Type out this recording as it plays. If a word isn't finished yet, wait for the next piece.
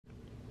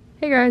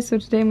Hey guys, so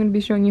today I'm going to be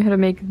showing you how to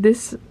make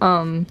this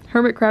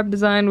hermit crab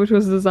design, which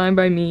was designed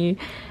by me,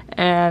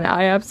 and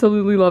I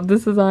absolutely love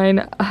this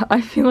design.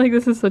 I feel like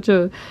this is such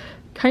a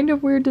kind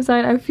of weird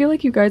design. I feel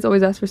like you guys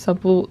always ask for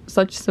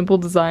such simple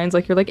designs,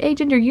 like you're like, hey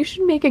Ginger, you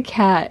should make a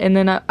cat, and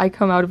then I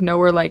come out of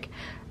nowhere like,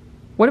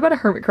 what about a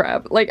hermit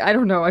crab? Like, I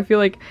don't know, I feel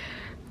like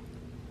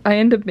I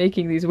end up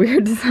making these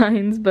weird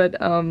designs, but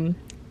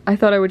I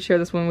thought I would share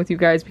this one with you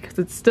guys because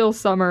it's still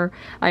summer.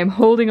 I am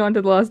holding on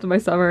to the last of my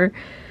summer,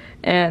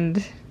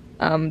 and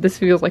this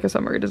feels like a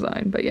summery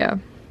design, but yeah.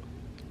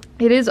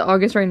 It is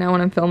August right now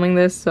when I'm filming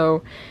this,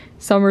 so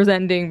summer's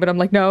ending, but I'm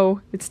like,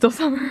 no, it's still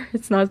summer.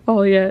 It's not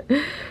fall yet.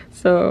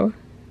 So,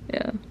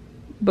 yeah.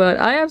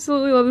 But I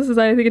absolutely love this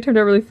design. I think it turned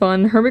out really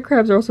fun. Hermit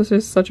crabs are also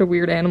just such a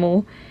weird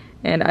animal,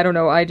 and I don't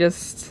know, I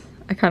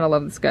kind of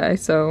love this guy.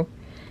 So,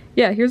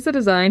 yeah, here's the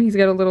design. He's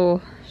got a little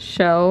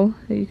shell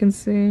that you can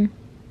see.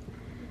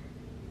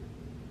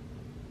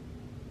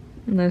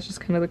 And that's just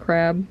kind of the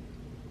crab.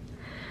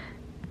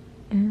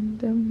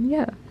 And,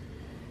 yeah.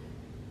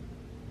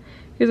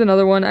 Here's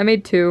another one. I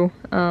made two.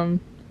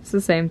 It's the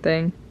same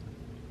thing.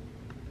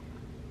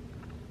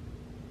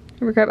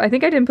 I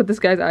think I didn't put this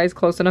guy's eyes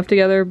close enough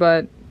together,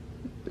 but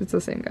it's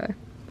the same guy.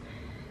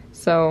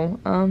 So,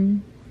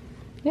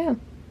 yeah.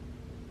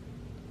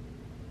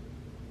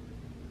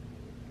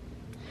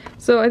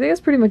 So I think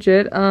that's pretty much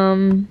it.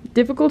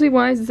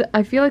 Difficulty-wise,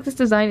 I feel like this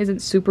design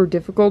isn't super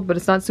difficult, but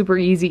it's not super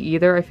easy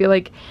either. I feel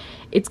like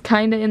it's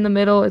kind of in the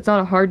middle. It's not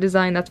a hard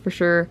design, that's for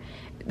sure.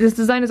 This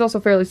design is also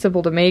fairly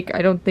simple to make.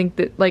 I don't think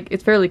that, like,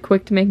 it's fairly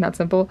quick to make, not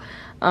simple.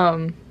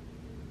 I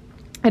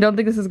don't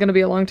think this is going to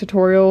be a long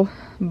tutorial,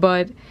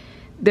 but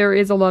there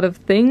is a lot of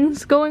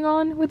things going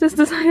on with this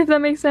design, if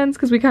that makes sense,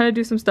 because we kind of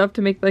do some stuff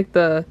to make, like,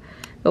 the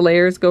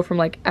layers go from,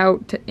 like,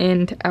 out to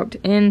in to out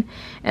to in,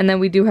 and then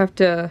we do have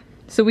to,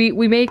 so we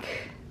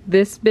make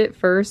this bit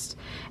first,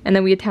 and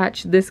then we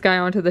attach this guy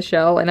onto the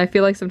shell, and I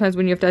feel like sometimes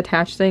when you have to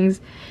attach things,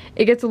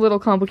 it gets a little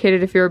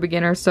complicated if you're a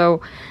beginner,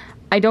 so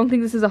I don't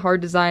think this is a hard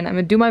design. I'm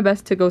gonna do my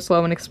best to go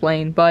slow and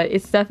explain, but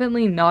it's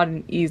definitely not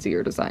an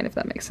easier design, if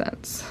that makes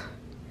sense.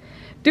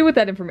 Do with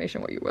that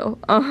information what you will.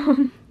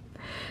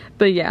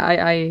 But yeah,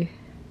 I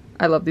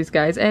love these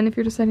guys, and if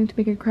you're deciding to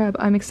make a crab,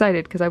 I'm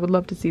excited because I would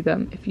love to see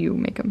them if you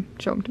make them,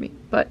 show them to me.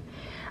 But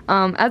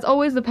as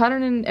always, the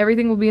pattern and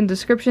everything will be in the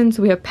description,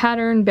 so we have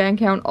pattern, band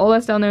count, all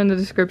that's down there in the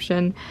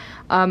description.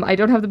 I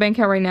don't have the band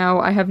count right now.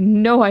 I have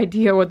no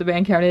idea what the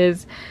band count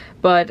is,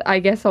 but I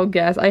guess I'll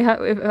guess.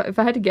 If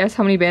I had to guess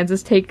how many bands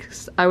this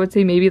takes, I would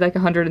say maybe like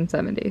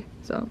 170.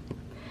 So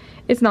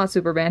it's not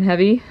super band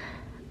heavy.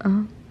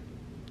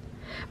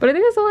 But I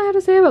think that's all I have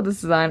to say about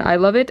this design. I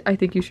love it. I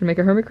think you should make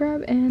a hermit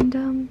crab,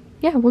 and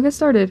yeah, we'll get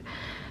started.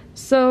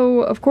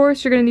 So of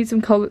course you're gonna need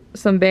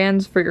some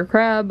bands for your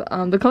crab.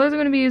 The colors I'm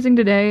gonna be using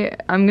today,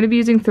 I'm gonna be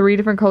using 3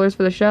 different colors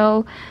for the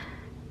shell,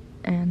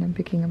 and I'm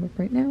picking them up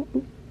right now.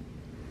 Ooh.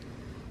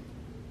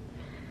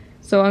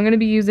 So I'm gonna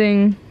be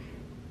using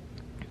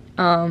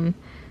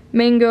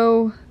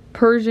Mango,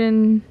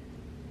 Persian,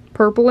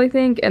 Purple, I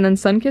think, and then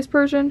Sunkissed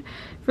Persian.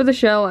 For the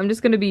shell, I'm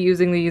just gonna be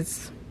using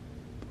these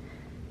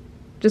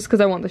just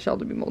because I want the shell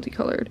to be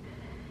multicolored.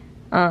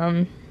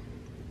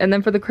 And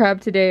then for the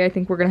crab today, I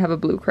think we're gonna have a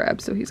blue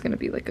crab, so he's gonna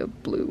be like a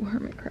blue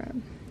hermit crab.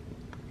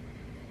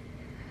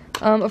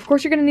 Of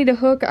course you're gonna need a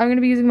hook. I'm gonna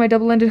be using my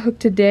double-ended hook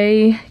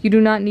today. You do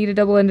not need a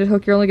double-ended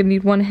hook, you're only gonna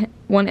need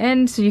one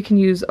end, so you can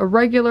use a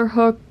regular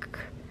hook,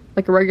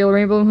 like a regular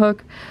Rainbowloom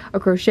hook, a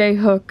crochet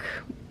hook,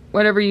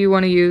 whatever you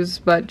want to use,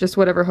 but just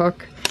whatever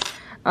hook.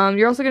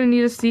 You're also gonna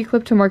need a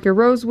C-clip to mark your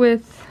rows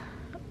with,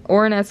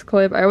 or an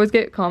S-clip. I always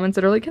get comments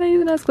that are like, can I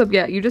use an S-clip?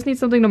 Yeah, you just need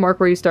something to mark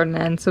where you start and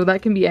end, so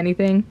that can be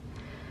anything.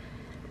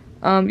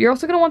 You're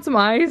also going to want some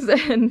eyes,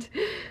 and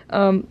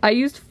I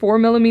used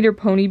 4mm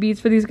pony beads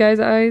for these guys'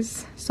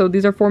 eyes. So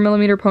these are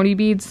 4mm pony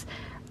beads.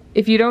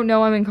 If you don't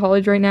know, I'm in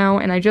college right now,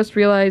 and I just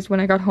realized when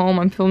I got home,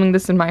 I'm filming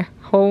this in my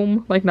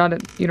home, like not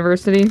at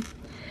university.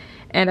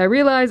 And I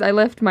realized I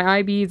left my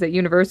eye beads at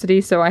university,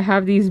 so I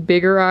have these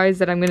bigger eyes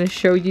that I'm going to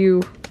show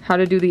you how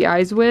to do the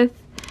eyes with.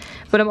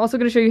 But I'm also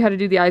going to show you how to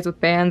do the eyes with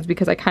bands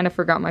because I kind of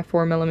forgot my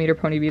 4mm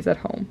pony beads at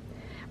home.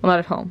 Well, not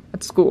at home,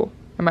 at school,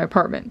 in my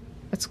apartment,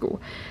 at school.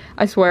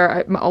 I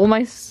swear, all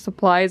my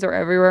supplies are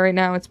everywhere right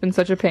now. It's been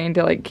such a pain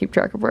to like keep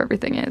track of where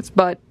everything is,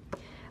 but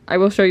I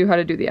will show you how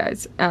to do the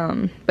eyes.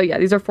 But yeah,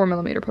 these are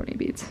 4mm pony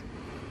beads.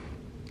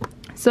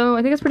 So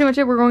I think that's pretty much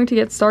it. We're going to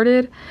get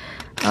started.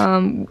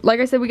 Like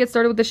I said, we get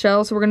started with the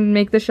shell, so we're going to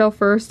make the shell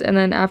first, and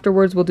then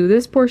afterwards we'll do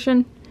this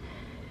portion.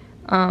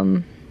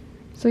 So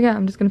yeah,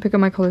 I'm just going to pick up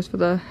my colors for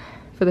the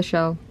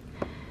shell.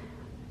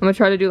 I'm going to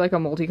try to do like a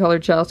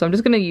multicolored shell, so I'm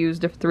just going to use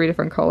 3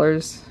 different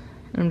colors.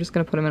 And I'm just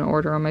going to put them in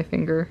order on my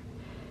finger.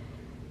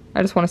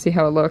 I just want to see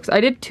how it looks.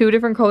 I did 2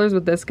 different colors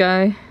with this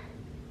guy.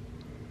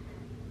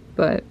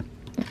 But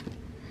yeah.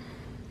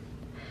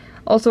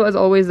 Also, as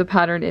always, the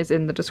pattern is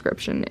in the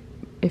description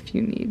if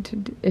you need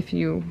to, if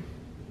you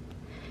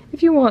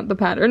want the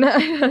pattern. I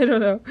don't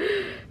know.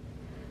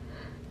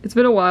 It's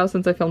been a while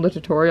since I filmed a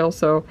tutorial,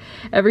 so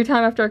every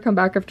time after I come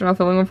back after not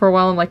filming one for a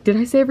while, I'm like, did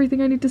I say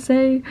everything I need to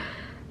say?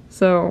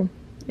 So,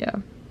 yeah.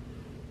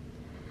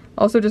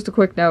 Also, just a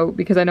quick note,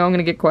 because I know I'm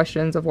going to get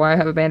questions of why I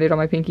have a band-aid on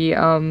my pinky.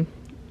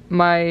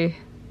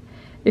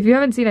 If you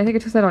haven't seen, I think I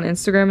took that on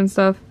Instagram and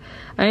stuff.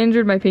 I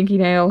injured my pinky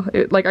nail.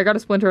 Like, I got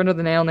a splinter under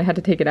the nail and they had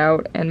to take it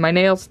out, and my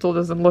nail still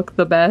doesn't look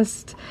the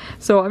best.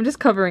 So I'm just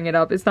covering it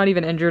up. It's not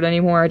even injured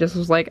anymore. I just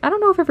was like, I don't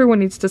know if everyone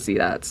needs to see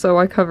that, so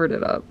I covered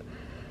it up.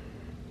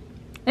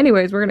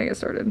 Anyways, we're gonna get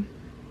started.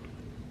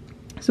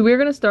 So we're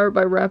gonna start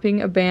by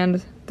wrapping a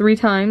band 3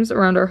 times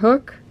around our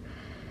hook.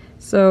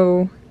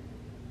 So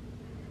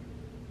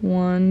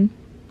 1,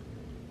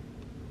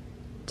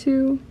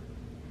 2,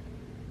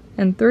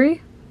 and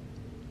 3.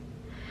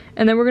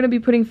 And then we're going to be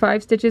putting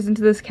 5 stitches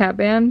into this cap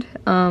band.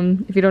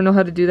 If you don't know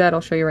how to do that, I'll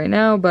show you right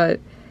now,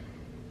 but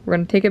we're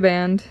going to take a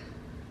band,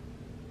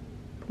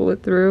 pull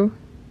it through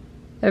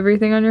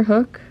everything on your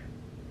hook,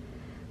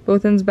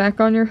 both ends back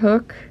on your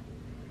hook,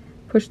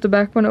 push the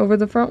back one over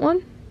the front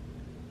one.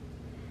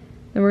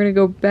 Then we're going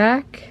to go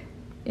back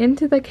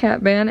into the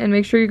cap band and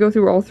make sure you go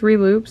through all 3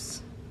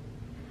 loops.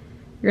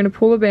 You're going to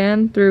pull a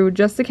band through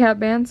just the cap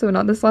band, so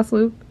not this last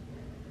loop.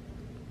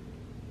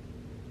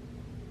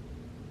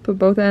 Put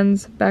both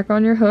ends back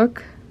on your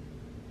hook.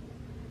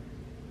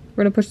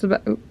 We're going to push the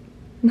back we're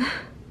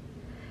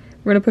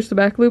going to push the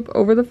back loop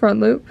over the front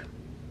loop,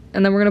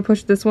 and then we're going to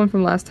push this one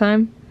from last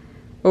time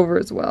over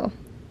as well.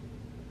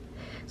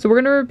 So we're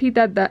going to repeat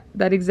that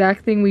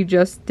exact thing we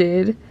just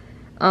did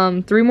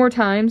 3 more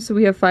times, so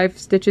we have 5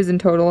 stitches in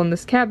total in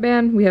this cap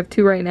band. We have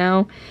 2 right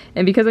now,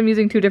 and because I'm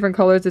using 2 different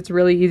colors, it's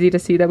really easy to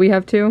see that we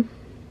have 2.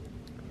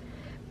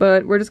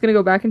 But we're just going to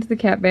go back into the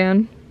cap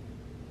band.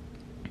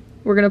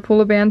 We're going to pull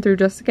a band through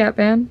just the cap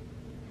band,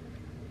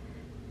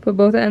 put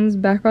both ends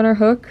back on our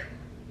hook,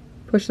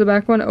 push the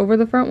back one over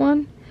the front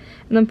one,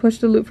 and then push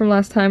the loop from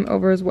last time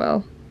over as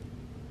well.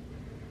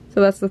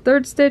 So that's the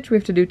 3rd stitch. We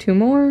have to do 2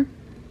 more.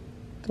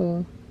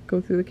 So go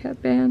through the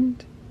cap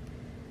band,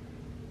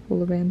 pull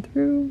the band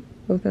through,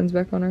 both ends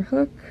back on our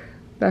hook,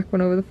 back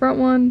one over the front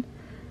one,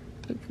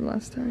 loop from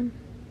last time.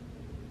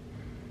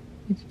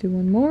 Need to do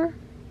 1 more.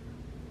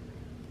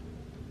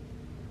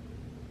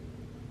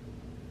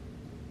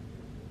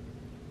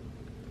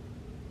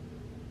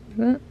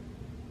 That.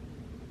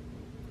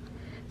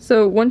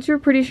 So once you're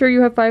pretty sure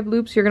you have 5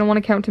 loops, you're going to want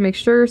to count to make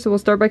sure. So we'll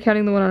start by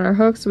counting the one on our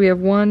hook. So we have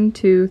 1,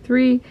 2,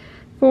 3,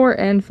 4,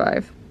 and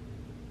 5.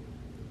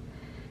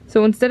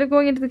 So instead of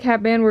going into the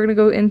cap band, we're going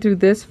to go in through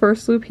this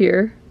first loop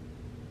here.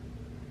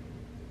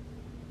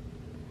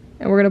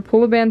 And we're going to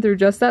pull a band through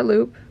just that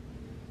loop.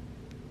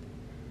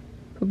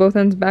 Put both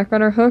ends back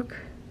on our hook,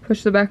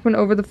 push the back one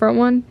over the front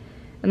one,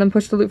 and then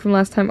push the loop from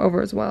last time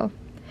over as well.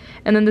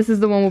 And then this is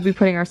the one we'll be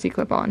putting our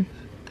C-clip on.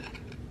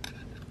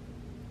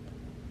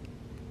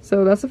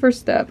 So that's the first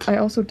step. I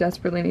also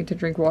desperately need to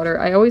drink water.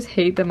 I always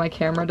hate that my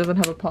camera doesn't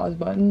have a pause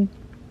button.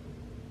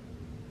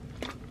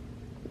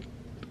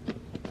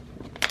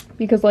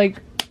 Because,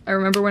 like, I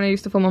remember when I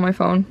used to film on my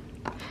phone,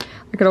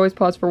 I could always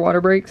pause for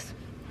water breaks.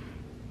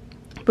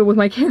 But with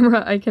my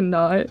camera, I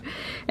cannot.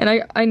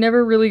 And I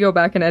never really go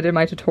back and edit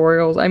my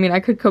tutorials. I mean, I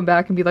could come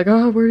back and be like,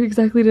 oh, where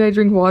exactly did I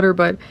drink water?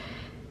 But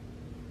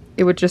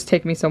it would just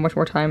take me so much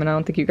more time, and I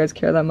don't think you guys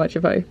care that much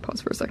if I pause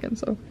for a second,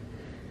 so.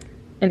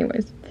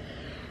 Anyways.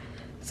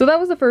 So that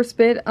was the first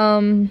bit.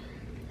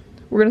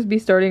 We're going to be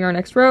starting our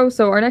next row.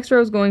 So our next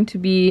row is going to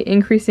be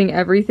increasing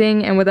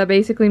everything, and what that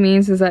basically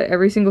means is that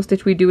every single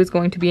stitch we do is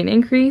going to be an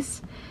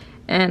increase.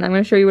 And I'm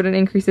going to show you what an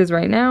increase is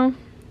right now.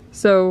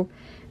 So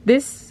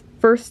this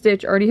first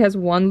stitch already has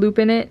 1 loop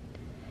in it.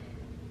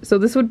 So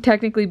this would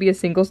technically be a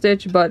single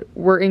stitch, but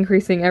we're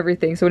increasing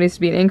everything, so it needs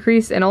to be an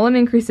increase. And all an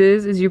increase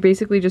is you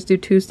basically just do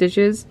 2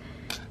 stitches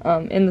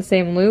in the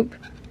same loop.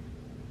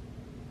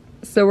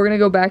 So we're going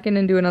to go back in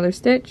and do another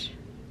stitch.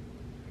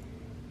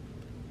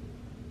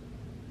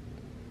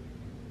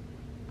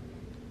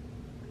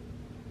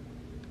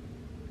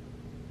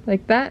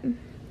 Like that.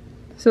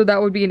 So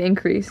that would be an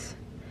increase.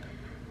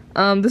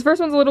 This first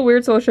one's a little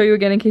weird, so I'll show you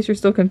again in case you're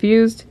still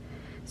confused.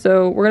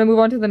 So we're going to move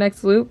on to the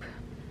next loop.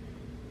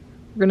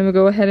 We're going to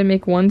go ahead and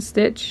make 1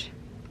 stitch.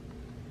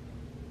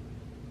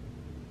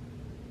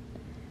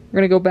 We're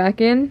going to go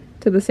back in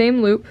to the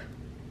same loop,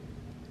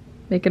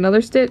 make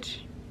another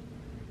stitch,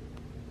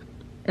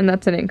 and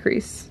that's an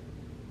increase.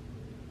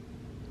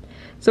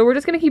 So we're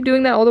just going to keep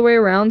doing that all the way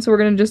around, so we're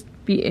going to just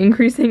be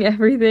increasing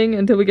everything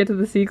until we get to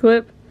the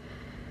C-clip.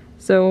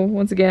 So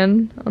once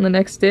again, on the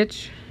next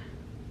stitch,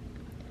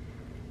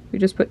 we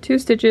just put 2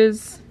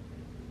 stitches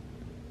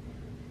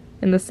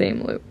in the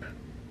same loop.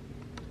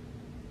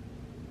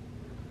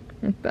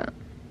 Like that.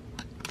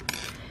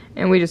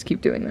 And we just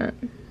keep doing that.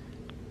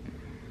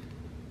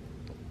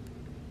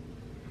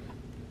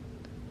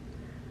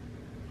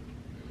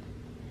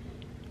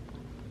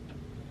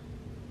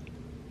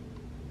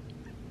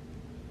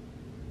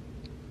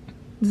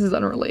 This is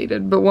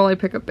unrelated, but while I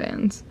pick up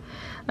bands,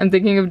 I'm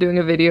thinking of doing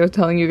a video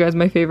telling you guys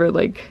my favorite,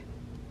 like,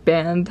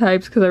 band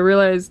types, because I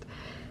realized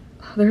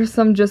there's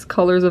some just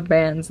colors of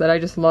bands that I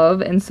just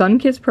love, and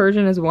Sun-Kissed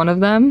Persian is one of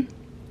them.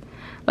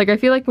 Like, I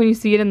feel like when you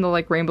see it in the,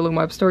 like, Rainbowloom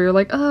web store, you're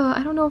like, oh,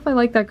 I don't know if I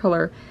like that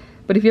color.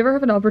 But if you ever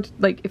have an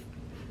opportunity, like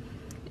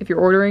if you're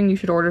ordering, you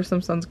should order some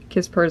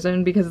Sunkissed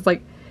Person, because it's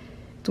like,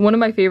 it's one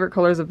of my favorite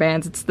colors of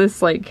bands. It's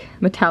this like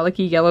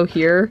metallic-y yellow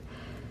here.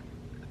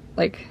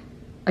 Like,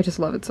 I just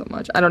love it so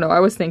much. I don't know, I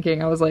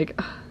was like,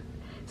 ugh,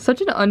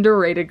 such an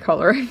underrated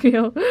color, I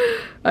feel.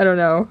 I don't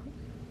know.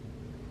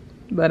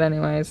 But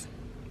anyways,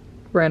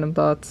 random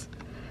thoughts.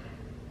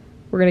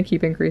 We're gonna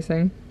keep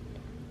increasing.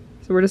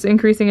 So we're just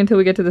increasing until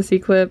we get to the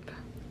C-clip.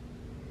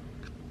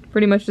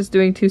 Pretty much just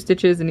doing 2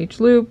 stitches in each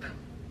loop,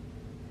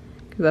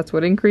 because that's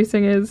what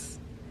increasing is.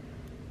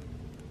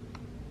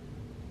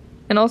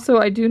 And also,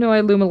 I do know I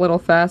loom a little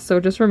fast,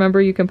 so just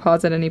remember you can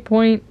pause at any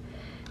point.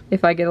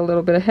 If I get a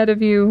little bit ahead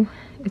of you,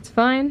 it's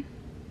fine.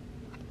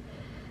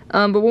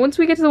 But once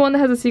we get to the one that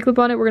has a C-clip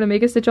on it, we're going to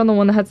make a stitch on the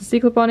one that has a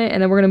C-clip on it,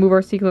 and then we're going to move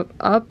our C-clip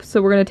up.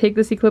 So we're going to take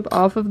the C-clip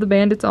off of the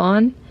band it's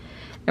on,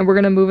 and we're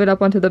going to move it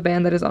up onto the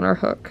band that is on our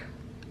hook.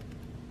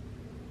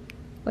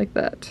 Like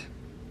that.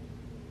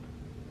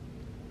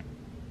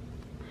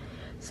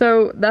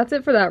 So that's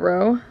it for that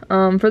row.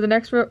 For the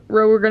next row,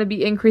 we're going to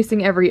be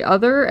increasing every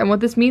other, and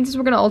what this means is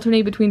we're going to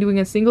alternate between doing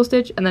a single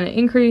stitch and then an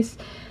increase,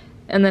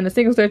 and then a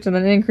single stitch and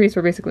then an increase.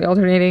 We're basically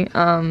alternating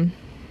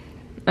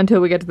until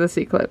we get to the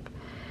C-clip.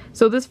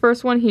 So this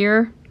first one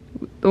here,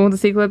 the one with the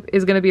C-clip,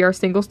 is going to be our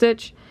single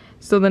stitch.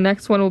 So the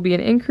next one will be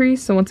an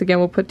increase. So once again,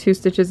 we'll put 2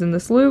 stitches in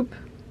this loop.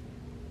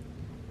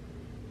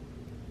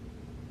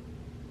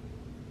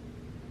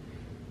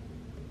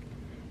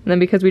 And then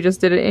because we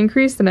just did an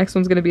increase, the next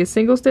one's going to be a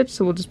single stitch,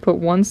 so we'll just put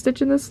 1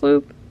 stitch in this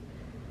loop.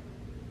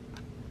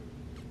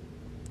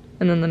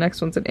 And then the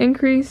next one's an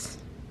increase.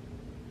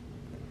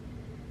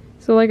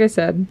 So like I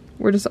said,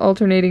 we're just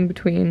alternating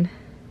between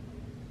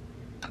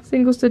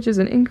single stitches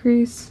and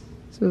increase.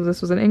 So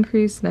this was an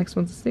increase, next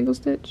one's a single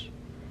stitch.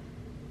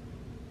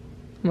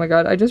 Oh my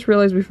god, I just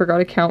realized we forgot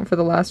to count for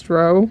the last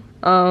row.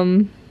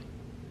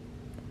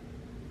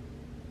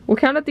 We'll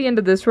count at the end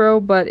of this row,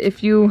 but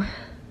if you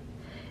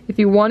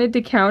wanted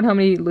to count how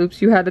many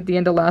loops you had at the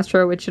end of last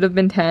row, it should have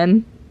been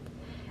 10.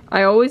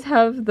 I always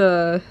have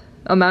the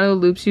amount of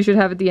loops you should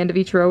have at the end of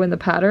each row in the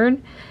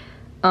pattern.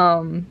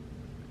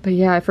 But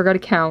yeah, I forgot to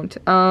count.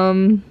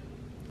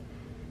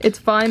 It's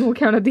fine, we'll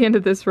count at the end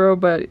of this row,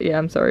 but yeah,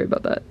 I'm sorry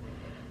about that.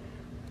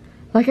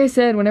 Like I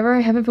said, whenever I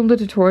haven't filmed a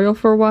tutorial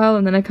for a while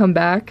and then I come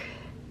back,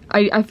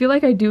 I feel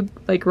like I do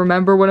like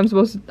remember what I'm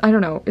supposed to, I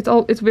don't know,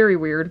 it's very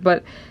weird,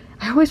 but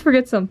I always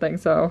forget something,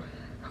 so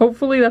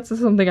hopefully that's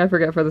just something I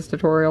forget for this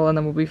tutorial and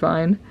then we'll be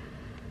fine.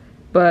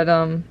 But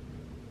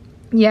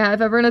yeah,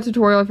 if ever in a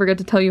tutorial I forget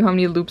to tell you how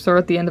many loops are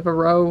at the end of a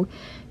row,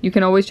 you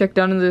can always check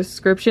down in the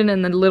description,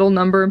 and the little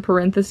number in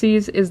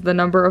parentheses is the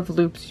number of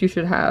loops you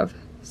should have.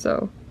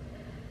 So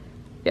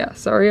yeah,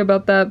 sorry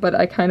about that, but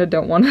I kind of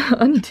don't want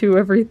to undo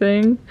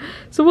everything.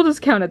 So we'll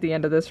just count at the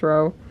end of this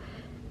row.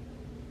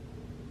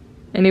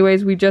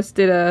 Anyways, we just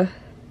did a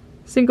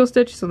single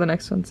stitch, so the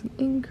next one's an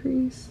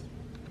increase.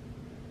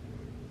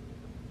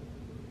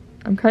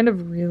 I'm kind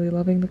of really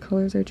loving the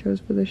colors I chose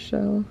for this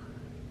shell.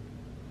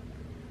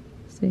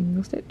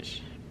 Single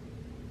stitch,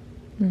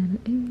 and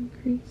an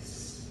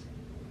increase.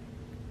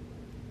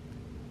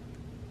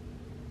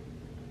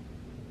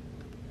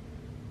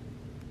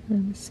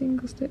 And a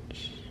single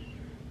stitch,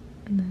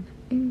 and then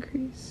an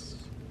increase.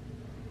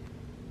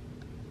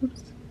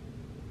 Oops.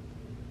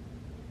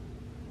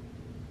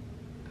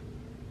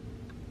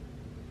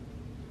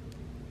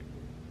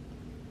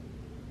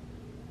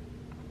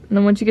 And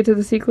then once you get to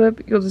the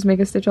C-clip, you'll just make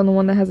a stitch on the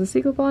one that has a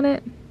C-clip on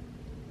it.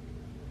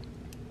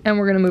 And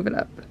we're going to move it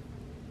up.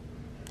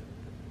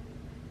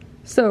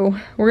 So,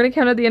 we're going to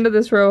count at the end of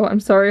this row. I'm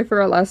sorry I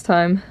forgot last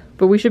time,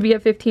 but we should be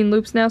at 15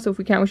 loops now, so if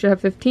we count, we should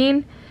have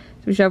 15. So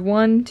we should have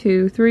 1,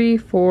 2, 3,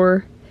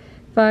 4,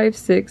 5,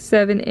 6,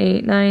 7,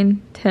 8,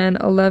 9, 10,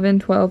 11,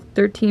 12,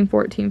 13,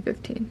 14,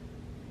 15.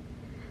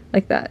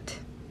 Like that.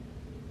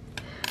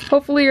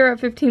 Hopefully you're at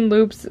 15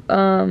 loops.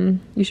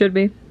 You should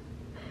be.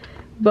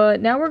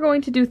 But now we're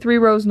going to do 3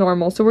 rows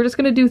normal. So we're just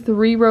going to do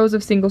 3 rows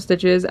of single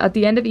stitches. At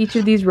the end of each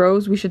of these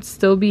rows, we should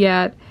still be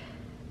at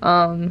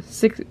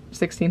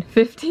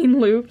 15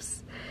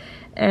 loops.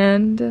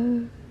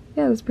 And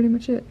yeah, that's pretty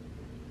much it.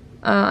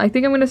 I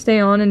think I'm going to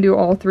stay on and do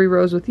all 3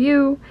 rows with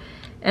you.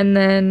 And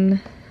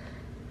then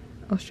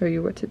I'll show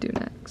you what to do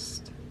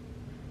next.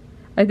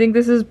 I think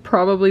this is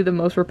probably the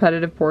most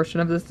repetitive portion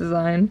of this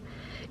design.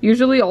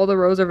 Usually all the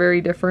rows are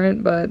very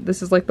different, but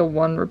this is like the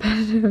one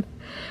repetitive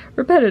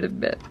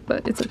bit,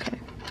 but it's okay.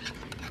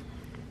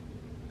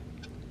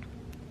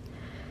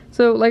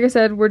 So like I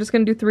said, we're just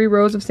going to do 3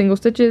 rows of single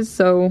stitches,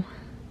 so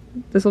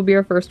this will be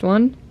our first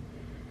one.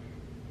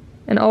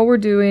 And all we're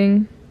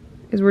doing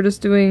is we're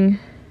just doing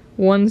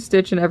 1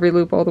 stitch in every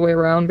loop all the way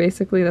around,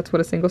 basically. That's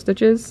what a single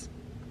stitch is.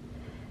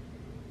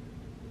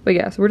 But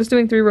yeah, so we're just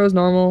doing 3 rows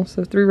normal,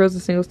 so 3 rows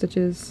of single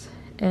stitches.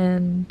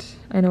 And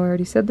I know I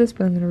already said this,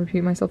 but I'm going to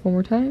repeat myself one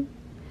more time.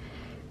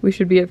 We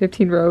should be at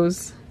 15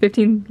 rows,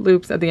 15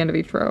 loops at the end of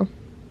each row.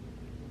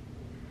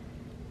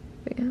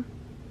 But yeah.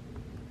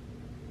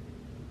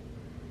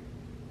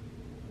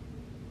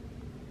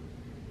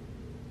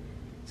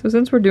 So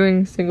since we're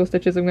doing single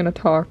stitches, I'm gonna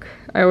talk.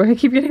 I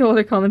keep getting a lot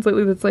of comments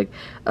lately that's like,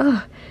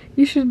 ugh,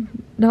 you should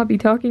not be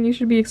talking, you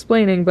should be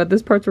explaining, but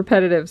this part's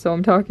repetitive, so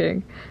I'm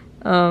talking.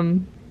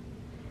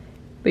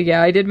 But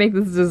yeah, I did make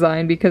this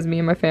design because me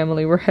and my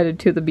family were headed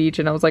to the beach,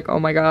 and I was like, oh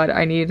my god,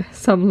 I need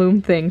some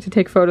loom thing to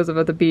take photos of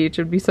at the beach.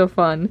 It would be so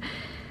fun.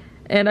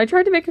 And I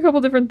tried to make a couple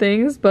different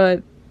things,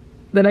 but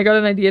then I got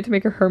an idea to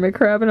make a hermit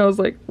crab, and I was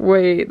like,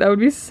 wait, that would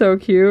be so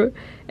cute.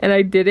 And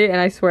I did it, and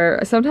I swear,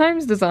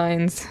 sometimes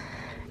designs,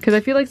 because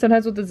I feel like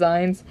sometimes with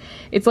designs,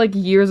 it's like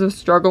years of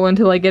struggle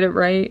until I get it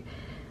right.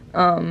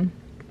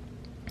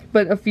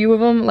 But a few of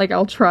them, like,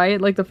 I'll try it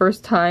like the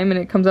first time, and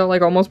it comes out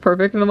like almost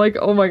perfect, and I'm like,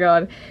 oh my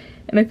god.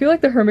 And I feel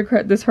like this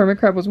hermit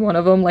crab was one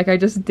of them. Like, I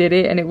just did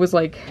it and it was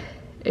like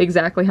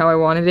exactly how I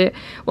wanted it.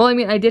 Well, I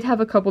mean, I did have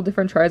a couple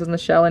different tries on the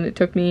shell and it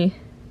took me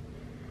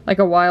like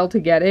a while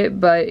to get it,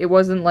 but it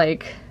wasn't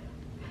like,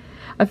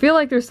 I feel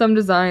like there's some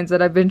designs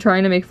that I've been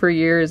trying to make for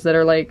years that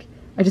are like,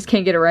 I just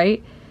can't get it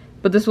right.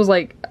 But this was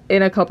like,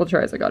 in a couple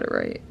tries I got it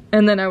right.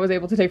 And then I was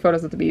able to take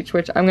photos at the beach,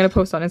 which I'm gonna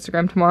post on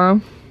Instagram tomorrow.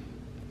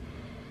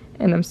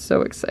 And I'm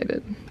so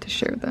excited to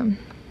share them.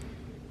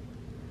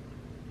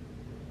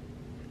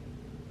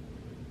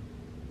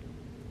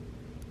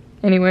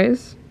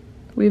 Anyways,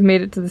 we've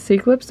made it to the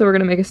C-clip, so we're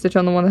gonna make a stitch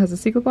on the one that has a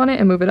C-clip on it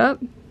and move it up.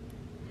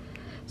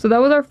 So that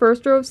was our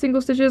first row of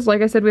single stitches.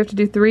 Like I said, we have to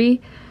do 3.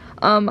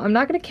 I'm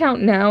not gonna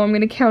count now, I'm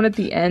gonna count at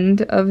the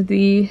end of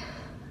the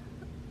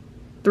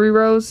 3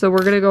 rows, so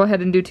we're gonna go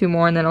ahead and do 2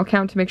 more, and then I'll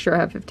count to make sure I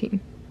have 15.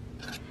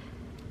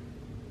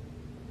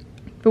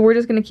 But we're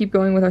just gonna keep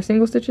going with our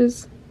single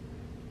stitches.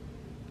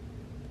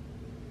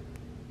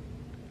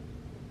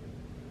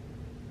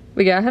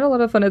 But yeah, I had a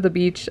lot of fun at the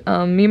beach. Me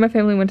and my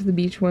family went to the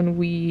beach when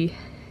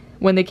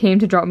they came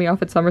to drop me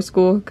off at summer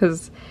school,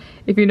 because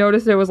if you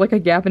notice, there was like a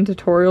gap in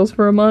tutorials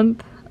for a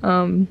month.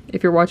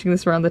 If you're watching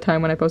this around the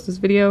time when I post this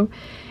video,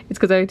 it's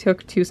because I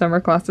took 2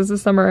 summer classes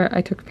this summer.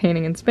 I took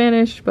painting and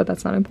Spanish, but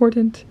that's not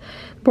important.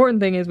 The important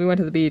thing is we went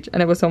to the beach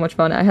and it was so much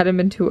fun. I hadn't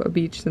been to a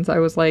beach since I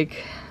was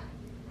like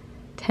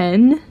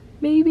 10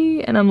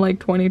 maybe, and I'm like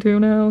 22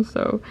 now,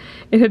 so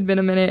it had been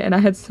a minute, and I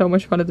had so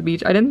much fun at the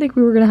beach. I didn't think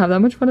we were gonna have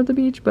that much fun at the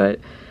beach, but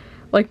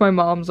like my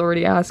mom's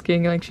already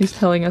asking, like she's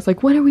telling us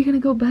like, when are we gonna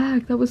go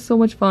back? That was so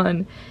much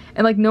fun.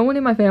 And like no one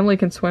in my family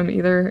can swim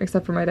either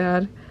except for my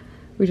dad.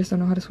 We just don't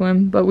know how to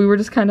swim, but we were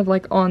just kind of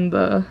like on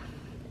the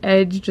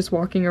edge, just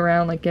walking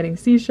around, like getting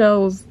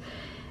seashells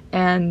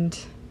and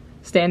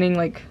standing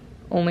like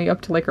only up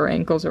to like our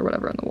ankles or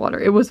whatever in the water.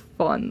 It was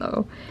fun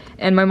though.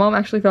 And my mom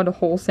actually found a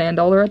whole sand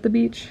dollar at the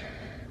beach,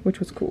 which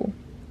was cool.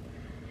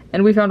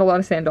 And we found a lot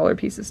of sand dollar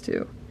pieces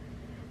too.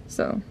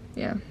 So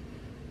yeah,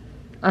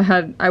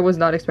 I was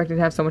not expecting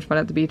to have so much fun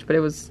at the beach, but it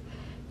was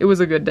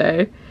a good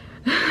day.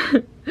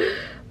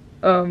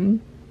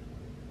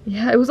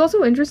 Yeah, it was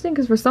also interesting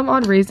because for some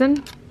odd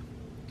reason,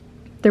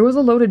 there was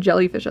a load of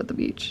jellyfish at the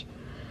beach.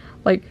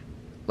 Like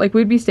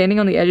we'd be standing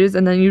on the edges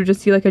and then you'd just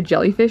see like a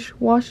jellyfish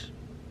wash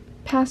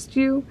past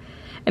you.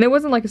 And it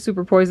wasn't like a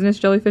super poisonous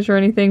jellyfish or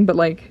anything, but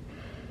like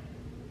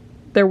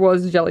there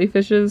was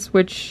jellyfishes,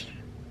 which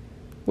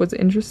was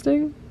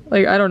interesting.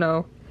 Like, I don't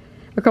know.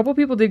 A couple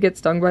people did get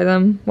stung by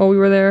them while we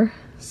were there,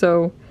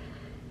 so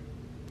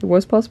it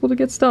was possible to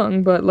get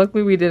stung, but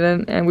luckily we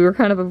didn't, and we were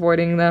kind of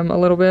avoiding them a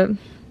little bit.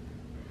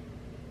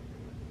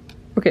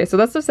 Okay, so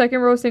that's the second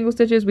row of single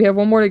stitches. We have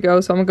 1 more to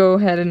go, so I'm gonna go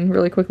ahead and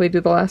really quickly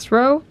do the last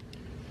row.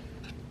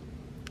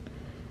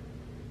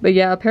 But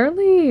yeah,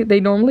 apparently they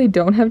normally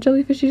don't have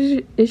jellyfish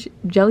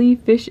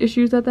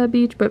issues at that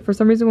beach, but for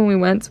some reason when we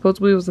went,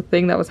 supposedly it was a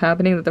thing that was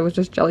happening, that there was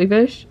just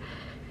jellyfish.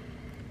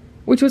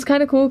 Which was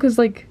kind of cool, because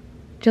like,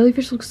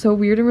 jellyfish look so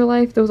weird in real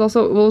life. There was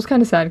also, well, it was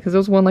kind of sad, because there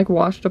was one like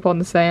washed up on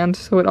the sand,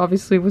 so it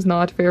obviously was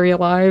not very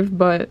alive,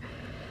 but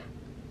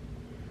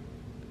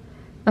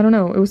I don't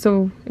know, it was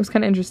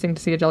kind of interesting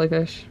to see a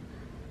jellyfish.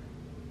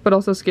 But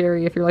also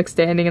scary if you're like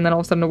standing and then all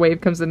of a sudden a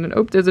wave comes in and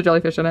oh, there's a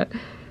jellyfish in it.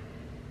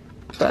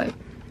 But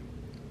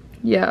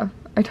yeah,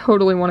 I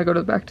totally want to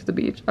go back to the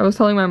beach. I was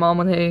telling my mom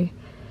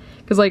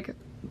because like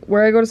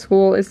where I go to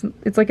school it's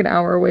like an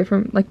hour away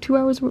from, like 2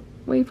 hours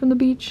away from the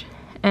beach,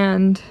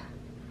 and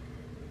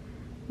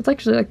it's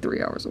actually like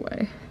 3 hours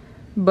away.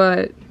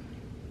 But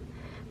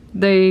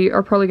they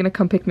are probably gonna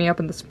come pick me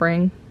up in the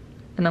spring,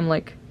 and I'm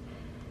like,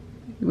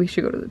 we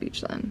should go to the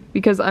beach then,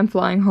 because I'm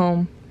flying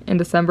home in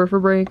December for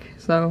break,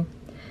 so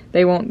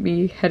they won't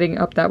be heading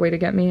up that way to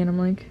get me, and I'm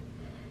like,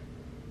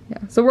 yeah.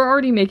 So we're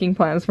already making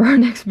plans for our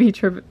next beach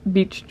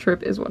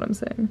trip is what I'm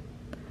saying,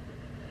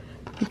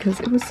 because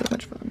it was so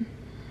much fun.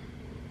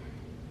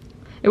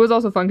 It was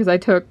also fun because I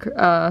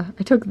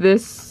took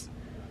this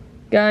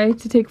guy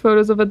to take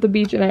photos of at the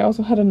beach, and I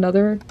also had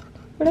another,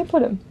 where'd I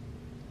put him?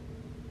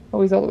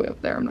 Oh, he's all the way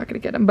up there, I'm not gonna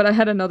get him, but I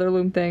had another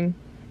loom thing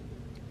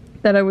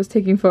that I was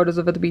taking photos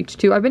of at the beach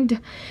too.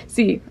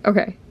 See,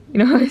 okay, you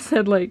know how I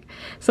said like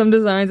some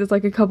designs it's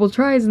like a couple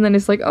tries and then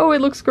it's like, oh,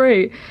 it looks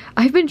great.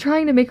 I've been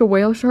trying to make a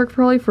whale shark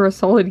probably for a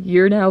solid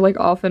year now, like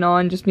off and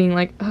on, just being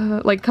like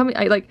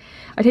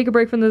I take a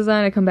break from the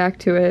design, I come back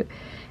to it,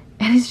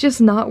 and it's just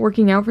not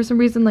working out for some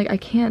reason. Like, I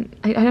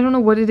don't know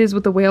what it is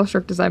with the whale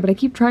shark design, but I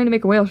keep trying to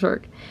make a whale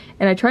shark.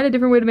 And I tried a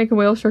different way to make a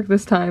whale shark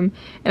this time,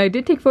 and I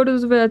did take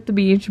photos of it at the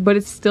beach, but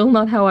it's still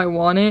not how I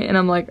want it, and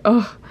I'm like,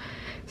 oh,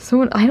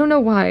 I don't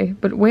know why,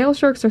 but whale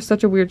sharks are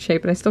such a weird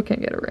shape, and I still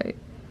can't get it right.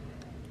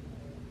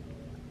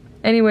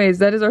 Anyways,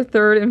 that is our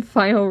third and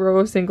final row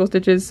of single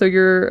stitches, so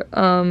your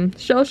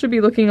shell should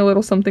be looking a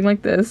little something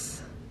like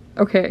this.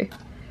 Okay,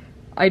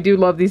 I do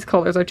love these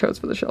colors I chose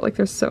for the shell, like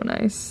they're so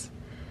nice.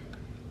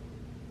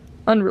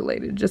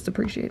 Unrelated, just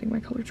appreciating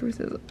my color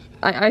choices.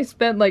 I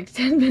spent like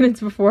 10 minutes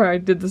before I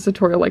did this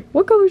tutorial like,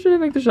 what color should I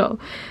make the shell?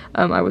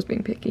 I was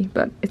being picky,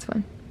 but it's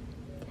fine.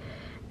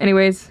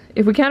 Anyways,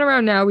 if we count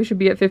around now, we should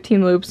be at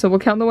 15 loops, so we'll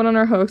count the one on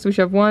our hooks. We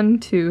should have 1,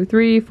 2,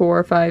 3,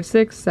 4, 5,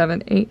 6,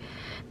 7, 8,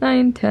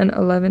 9, 10,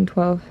 11,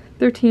 12,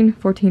 13,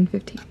 14,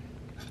 15.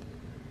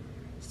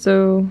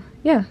 So,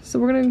 yeah, so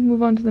we're gonna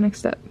move on to the next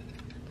step.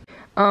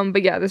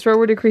 But yeah, this row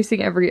we're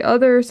decreasing every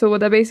other, so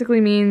what that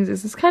basically means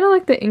is it's kind of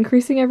like the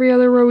increasing every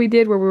other row we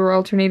did, where we were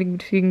alternating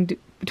between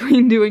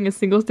doing a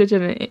single stitch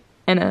and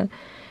a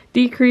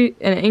decrease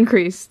and an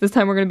increase. This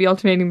time we're going to be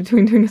alternating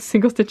between doing a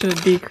single stitch and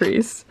a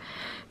decrease.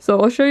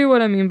 So I'll show you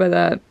what I mean by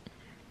that.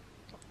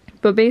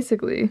 But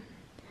basically,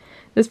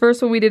 this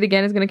first one we did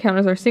again is going to count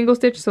as our single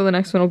stitch, so the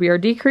next one will be our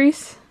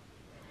decrease.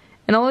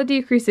 And all a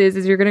decrease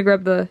is you're going to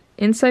grab the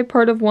inside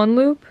part of one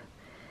loop,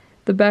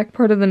 the back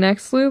part of the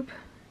next loop,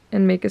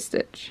 and make a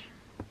stitch.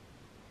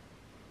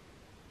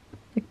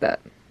 Like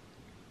that.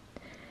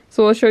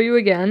 So I'll show you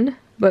again,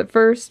 but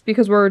first,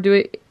 because we're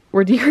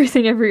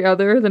decreasing every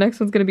other, the next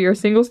one's going to be our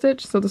single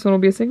stitch, so this one will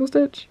be a single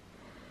stitch.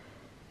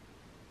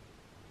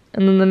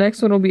 And then the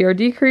next one will be our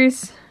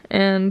decrease,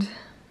 and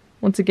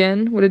once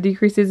again, what a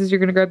decrease is you're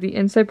going to grab the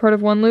inside part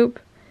of one loop,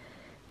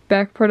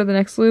 back part of the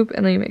next loop,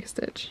 and then you make a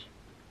stitch.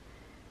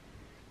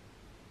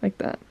 Like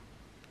that.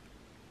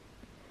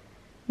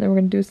 Then we're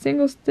going to do a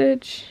single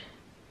stitch,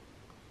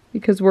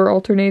 because we're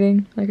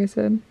alternating, like I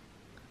said.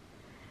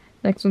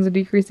 Next one's a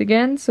decrease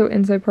again, so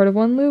inside part of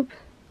one loop,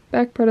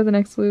 back part of the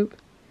next loop.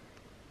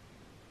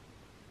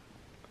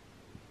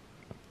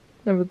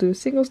 Then we'll do a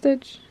single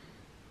stitch,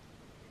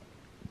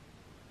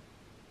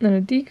 then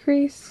a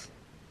decrease,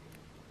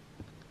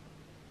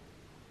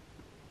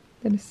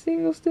 then a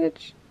single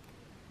stitch.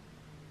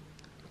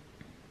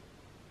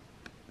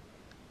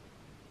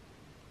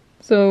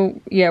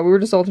 So yeah, we were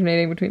just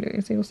alternating between doing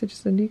single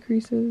stitches and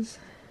decreases.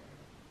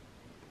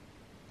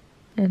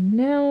 And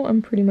now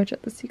I'm pretty much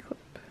at the C-clip.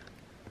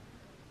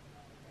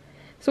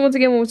 So once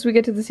again, once we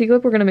get to the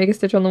C-clip, we're going to make a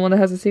stitch on the one that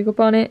has a C-clip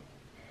on it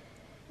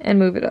and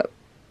move it up.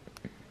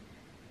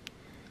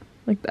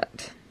 Like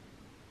that.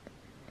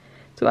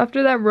 So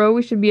after that row,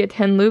 we should be at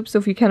 10 loops. So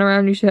if you count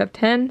around, you should have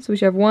 10. So we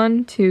should have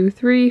 1, 2,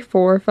 3,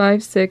 4,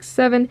 5, 6,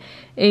 7,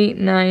 8,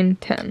 9,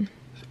 10.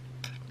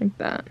 Like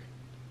that.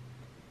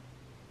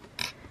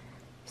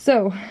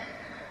 So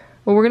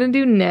what we're going to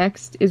do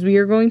next is we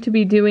are going to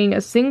be doing a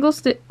single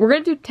stitch. We're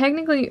going to do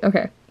technically,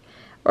 okay,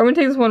 we're going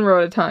to take this one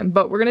row at a time,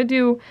 but we're going to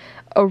do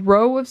a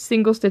row of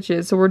single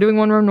stitches. So we're doing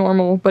one row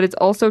normal, but it's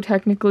also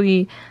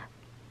technically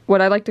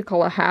what I like to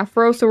call a half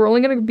row. So we're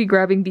only going to be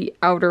grabbing the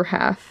outer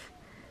half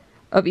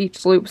of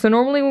each loop. So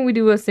normally when we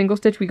do a single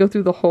stitch, we go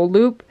through the whole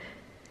loop.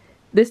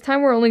 This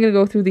time we're only going to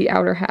go through the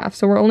outer half.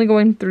 So we're only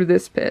going through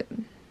this bit.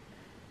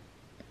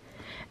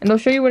 And I'll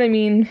show you what I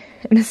mean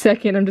in a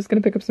second. I'm just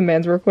going to pick up some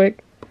bands real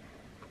quick.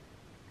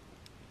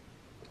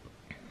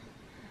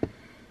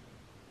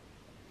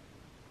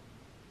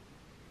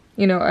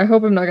 You know, I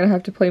hope I'm not going to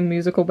have to play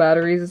musical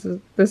batteries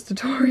this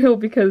tutorial,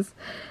 because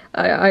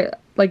I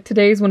like,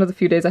 today's one of the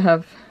few days I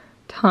have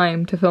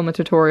time to film a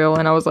tutorial,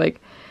 and I was like,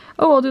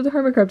 oh, I'll do the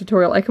Hermit Crab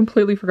tutorial. I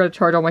completely forgot to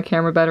charge all my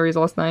camera batteries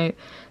last night.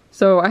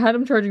 So I had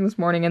them charging this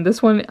morning, and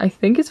this one I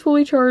think is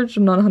fully charged.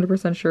 I'm not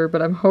 100% sure,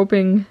 but I'm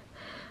hoping,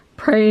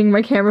 praying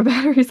my camera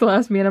batteries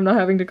last me and I'm not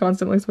having to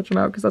constantly switch them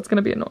out, because that's going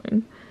to be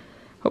annoying.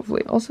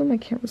 Hopefully. Also, my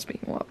camera's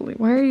being wobbly.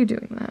 Why are you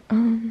doing that?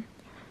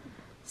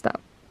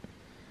 Stop.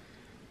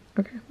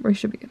 Okay, we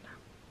should be good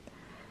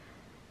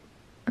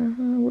now.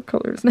 What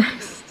color is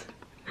next?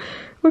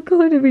 What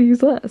color did we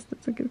use last?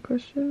 That's a good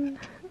question.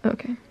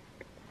 Okay.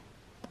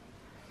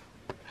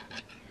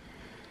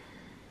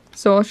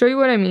 So I'll show you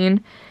what I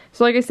mean.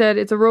 So like I said,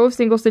 it's a row of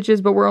single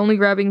stitches, but we're only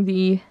grabbing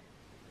the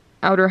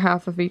outer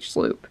half of each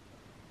loop.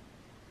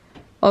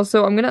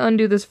 Also, I'm going to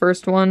undo this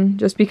first one,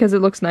 just because it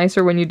looks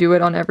nicer when you do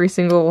it on every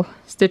single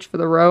stitch for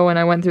the row, and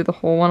I went through the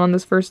whole one on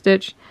this first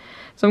stitch.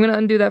 So I'm going to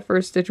undo that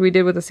first stitch we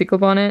did with a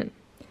C-clip on it.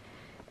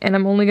 And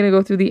I'm only going to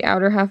go through the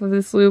outer half of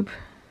this loop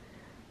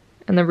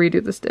and then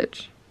redo the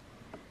stitch.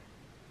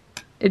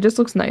 It just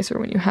looks nicer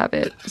when you have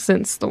it,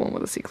 since the one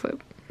with a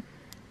C-clip.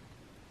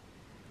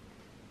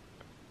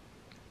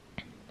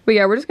 But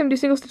yeah, we're just going to do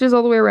single stitches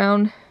all the way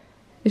around.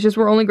 It's just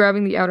we're only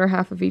grabbing the outer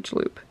half of each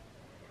loop.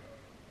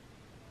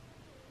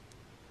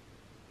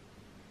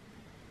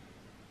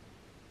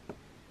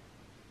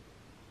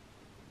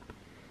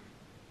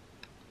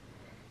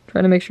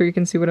 Trying to make sure you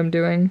can see what I'm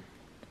doing.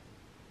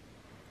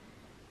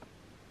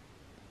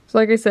 So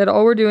like I said,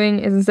 all we're doing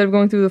is, instead of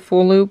going through the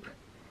full loop,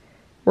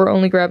 we're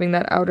only grabbing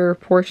that outer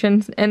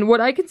portion. And what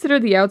I consider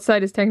the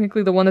outside is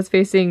technically the one that's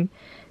facing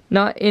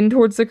not in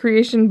towards the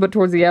creation, but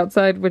towards the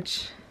outside,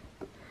 which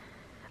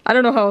I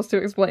don't know how else to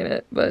explain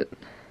it, but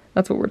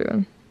that's what we're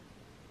doing.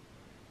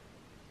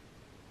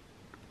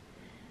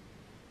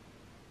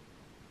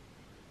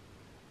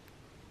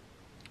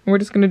 We're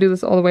just going to do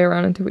this all the way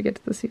around until we get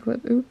to the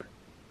C-clip. Oop.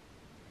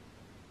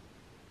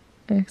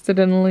 I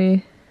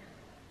accidentally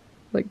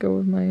let go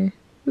of my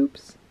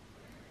oops.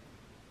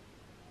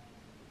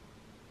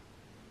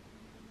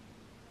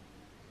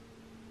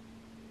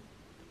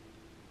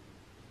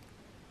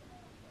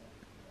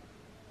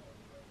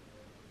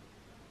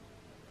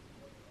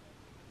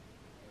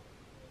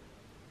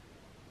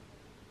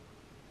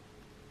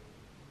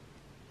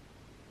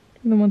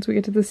 And then once we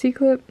get to the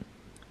C-clip,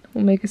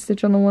 we'll make a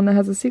stitch on the one that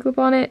has a C-clip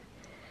on it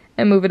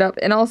and move it up.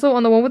 And also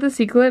on the one with the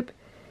C-clip,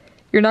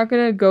 you're not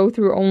going to go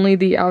through only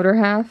the outer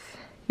half.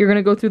 You're going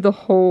to go through the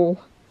whole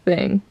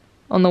thing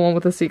on the one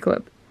with the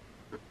C-clip.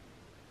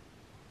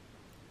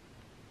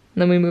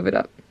 And then we move it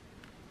up.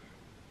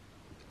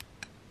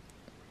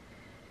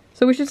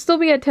 So we should still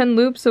be at 10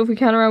 loops, so if we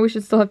count around we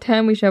should still have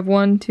 10. We should have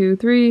 1, 2,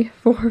 3,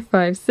 4,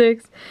 5,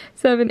 6,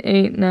 7,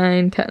 8,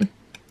 9, 10.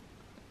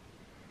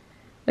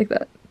 Like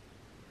that.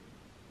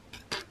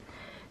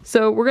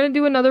 So we're going to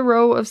do another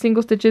row of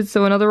single stitches,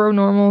 so another row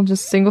normal,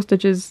 just single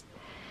stitches.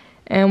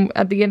 And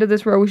at the end of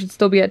this row we should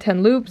still be at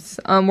 10 loops.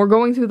 We're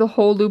going through the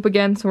whole loop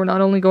again, so we're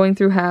not only going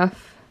through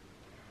half.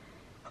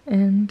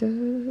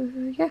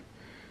 And yeah.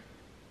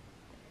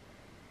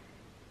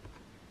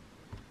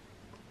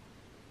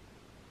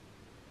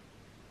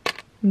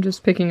 I'm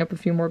just picking up a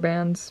few more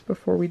bands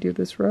before we do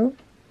this row.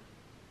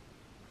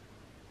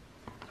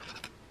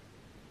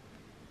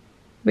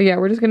 But yeah,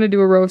 we're just going to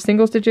do a row of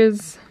single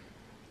stitches.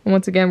 And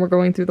once again, we're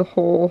going through the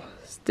whole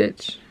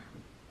stitch,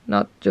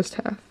 not just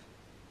half.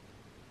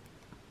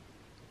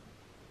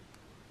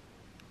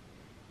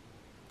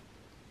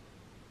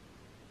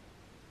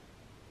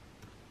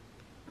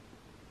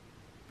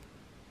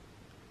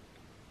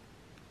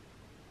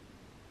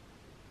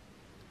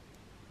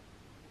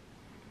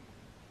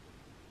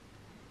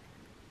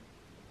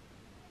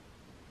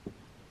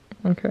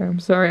 Okay, I'm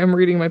sorry, I'm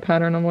reading my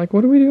pattern. I'm like,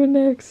 what are we doing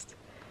next?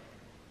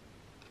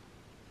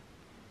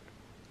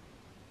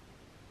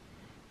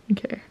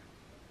 Okay.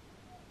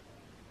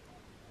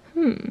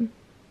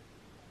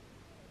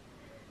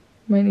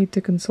 Might need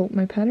to consult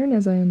my pattern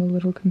as I am a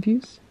little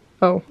confused.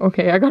 Oh,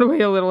 okay, I got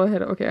way a little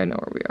ahead. Okay, I know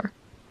where we are.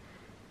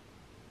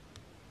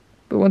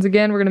 But once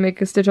again, we're going to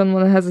make a stitch on the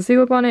one that has a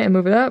C-loop on it and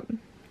move it up.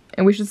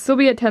 And we should still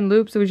be at 10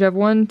 loops, so we should have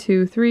 1,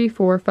 2, 3,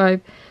 4,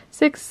 5,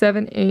 6,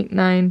 7, 8,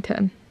 9,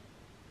 10.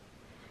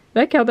 Did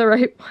I count that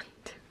right? 1,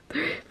 2,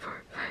 3,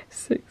 4, 5,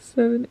 6,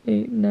 7,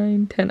 8,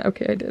 9, 10.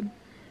 Okay, I did.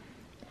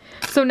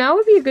 So now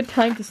would be a good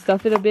time to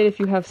stuff it a bit if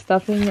you have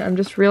stuffing. I'm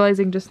just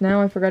realizing just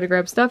now I forgot to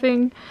grab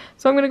stuffing.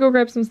 So I'm going to go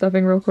grab some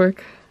stuffing real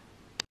quick.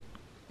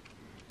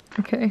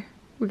 Okay,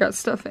 we got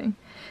stuffing.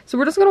 So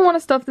we're just going to want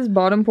to stuff this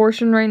bottom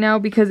portion right now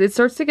because it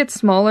starts to get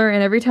smaller,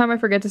 and every time I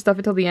forget to stuff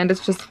it till the end,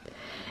 it's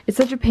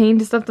such a pain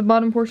to stuff the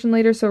bottom portion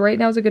later. So right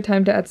now is a good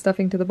time to add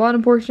stuffing to the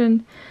bottom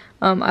portion.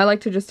 I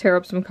like to just tear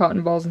up some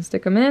cotton balls and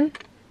stick them in.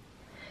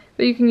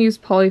 But you can use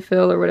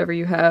polyfill or whatever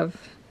you have.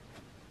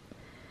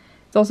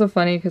 It's also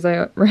funny because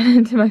I ran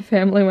into my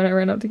family when I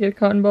ran out to get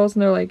cotton balls,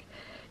 and they're like,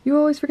 you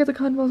always forget the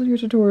cotton balls in your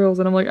tutorials.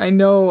 And I'm like, I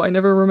know, I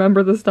never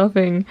remember the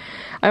stuffing.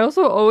 I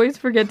also always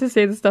forget to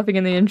say the stuffing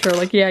in the intro.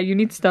 Like, yeah, you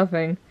need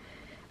stuffing.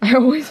 I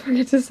always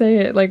forget to say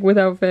it, like,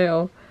 without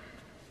fail.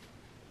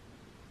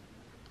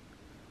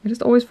 I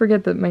just always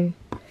forget that my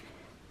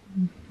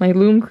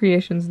loom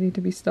creations need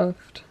to be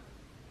stuffed.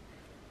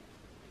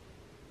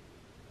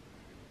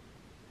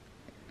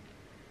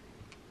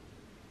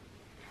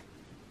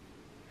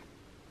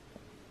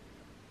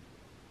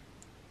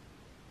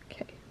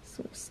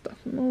 So we'll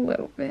stuff him a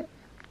little bit.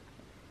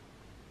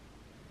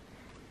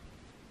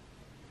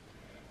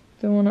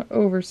 Don't want to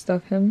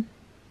overstuff him.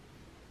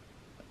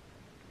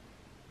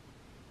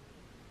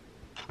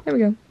 There we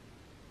go.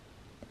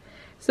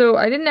 So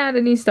I didn't add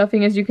any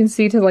stuffing, as you can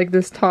see, to like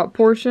this top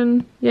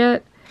portion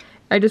yet.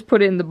 I just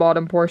put it in the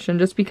bottom portion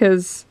just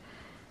because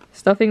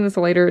stuffing this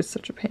later is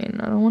such a pain.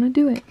 I don't want to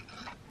do it.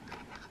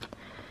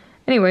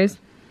 Anyways.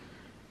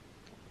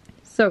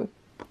 So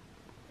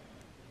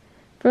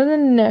for the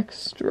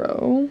next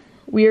row,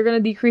 we are going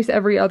to decrease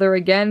every other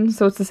again.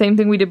 So it's the same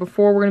thing we did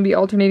before. We're going to be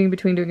alternating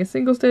between doing a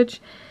single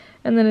stitch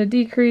and then a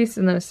decrease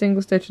and then a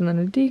single stitch and then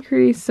a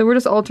decrease. So we're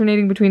just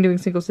alternating between doing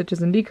single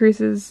stitches and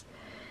decreases.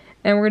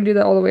 And we're going to do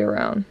that all the way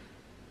around.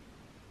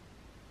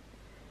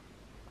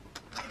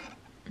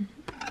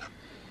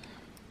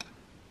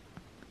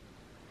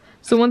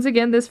 So once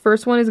again, this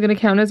first one is going to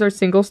count as our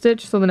single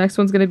stitch. So the next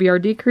one's going to be our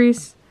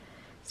decrease.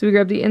 So we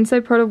grab the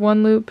inside part of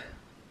one loop,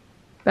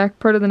 back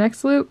part of the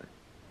next loop,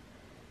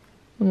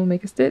 and we'll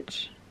make a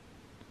stitch.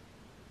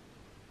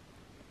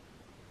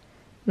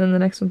 And then the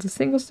next one's a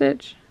single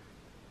stitch.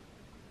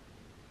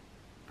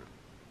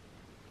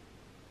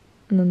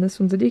 And then this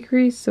one's a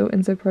decrease, so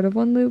inside part of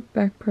one loop,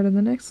 back part of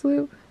the next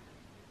loop.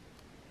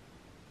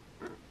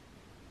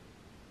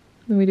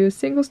 then we do a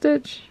single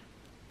stitch,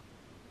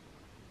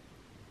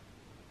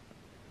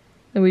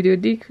 then we do a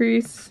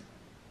decrease,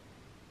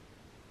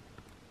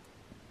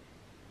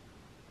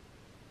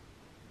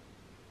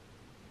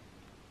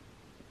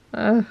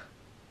 there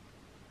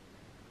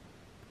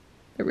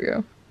we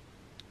go,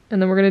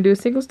 and then we're going to do a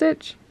single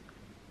stitch.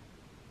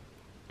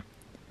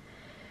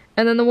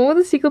 And then the one with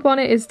the C-clip on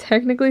it is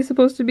technically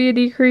supposed to be a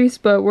decrease,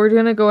 but we're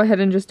going to go ahead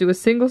and just do a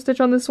single stitch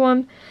on this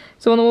one.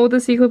 So on the one with the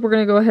C-clip, we're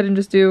going to go ahead and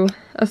just do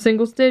a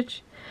single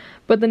stitch.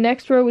 But the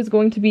next row is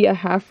going to be a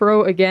half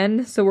row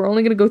again, so we're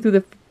only going to go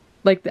through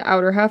the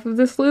outer half of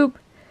this loop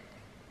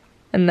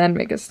and then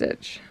make a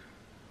stitch.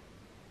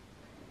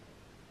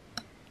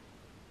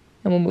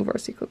 And we'll move our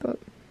C-clip up.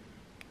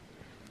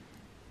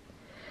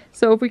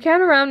 So if we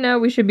count around now,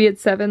 we should be at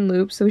 7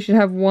 loops. So we should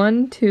have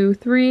 1, 2,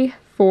 3,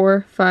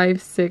 4,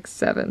 5, 6,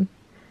 7.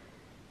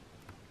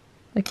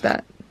 Like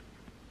that.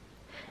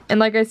 And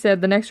like I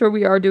said, the next row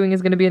we are doing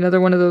is going to be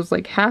another one of those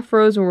like half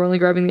rows where we're only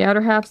grabbing the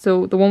outer half.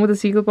 So the one with the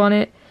C-clip on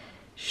it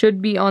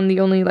should be on the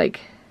only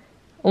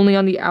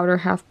on the outer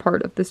half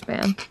part of this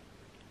band.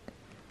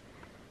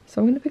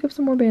 So I'm going to pick up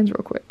some more bands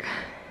real quick.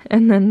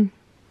 And then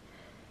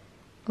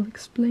I'll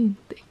explain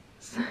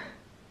things.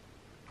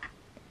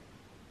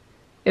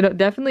 It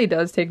definitely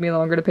does take me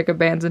longer to pick up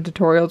bands in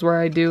tutorials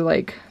where I do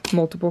like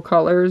multiple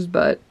colors,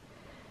 but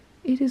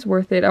it is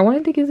worth it. I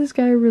wanted to give this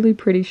guy a really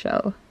pretty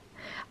shell.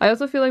 I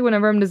also feel like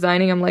whenever I'm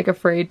designing, I'm like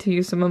afraid to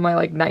use some of my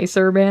like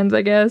nicer bands,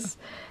 I guess.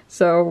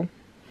 So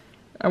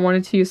I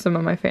wanted to use some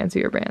of my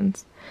fancier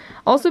bands.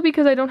 Also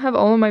because I don't have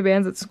all of my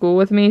bands at school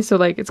with me, so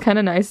like it's kind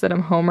of nice that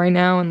I'm home right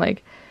now and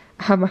like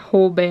I have my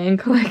whole band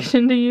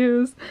collection to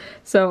use.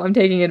 So I'm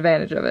taking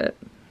advantage of it.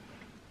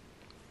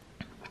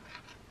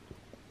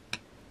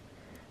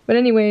 But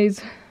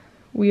anyways,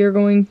 we are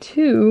going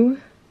to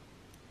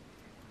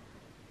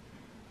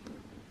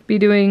be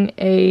doing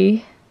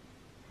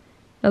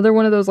another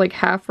one of those like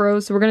half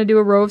rows. So we're going to do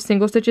a row of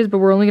single stitches, but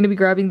we're only going to be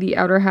grabbing the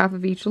outer half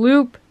of each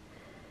loop.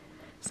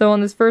 So on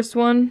this first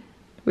one,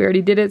 we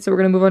already did it, so we're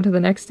going to move on to the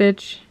next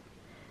stitch.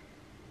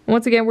 And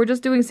once again, we're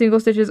just doing single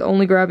stitches,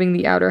 only grabbing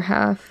the outer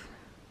half.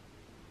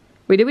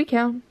 Wait, did we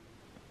count?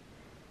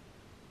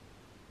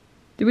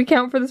 Did we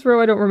count for this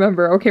row? I don't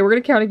remember. Okay, we're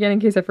going to count again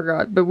in case I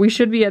forgot. But we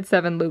should be at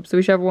 7 loops. So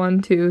we should have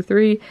 1, 2,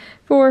 3,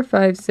 4,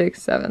 5,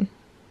 6, 7.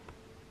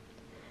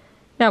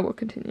 Now we'll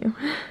continue.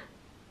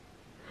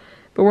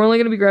 But we're only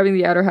going to be grabbing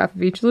the outer half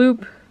of each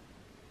loop.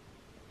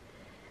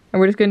 And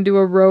we're just going to do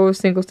a row of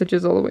single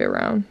stitches all the way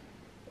around.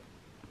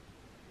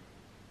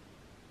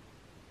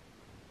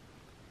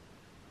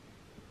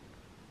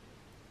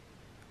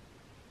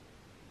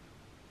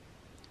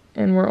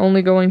 And we're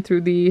only going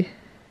through the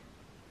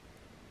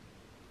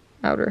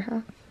outer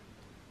half.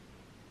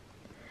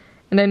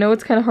 And I know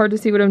it's kind of hard to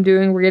see what I'm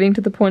doing. We're getting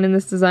to the point in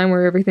this design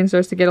where everything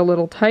starts to get a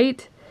little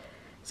tight.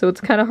 So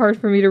it's kind of hard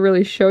for me to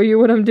really show you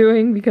what I'm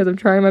doing because I'm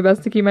trying my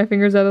best to keep my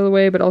fingers out of the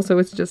way, but also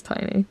it's just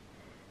tiny.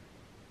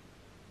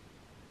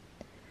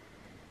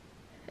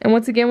 And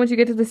once again, once you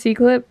get to the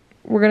C-clip,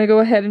 we're going to go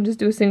ahead and just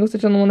do a single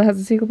stitch on the one that has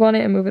the C-clip on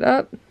it and move it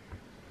up.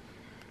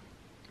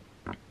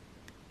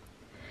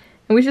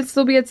 And we should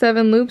still be at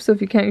 7 loops, so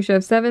if you count, you should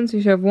have 7. So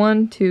you should have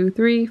 1, 2,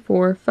 3,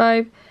 4,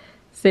 5,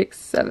 6,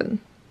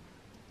 7.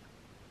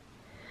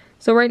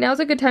 So right now is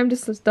a good time to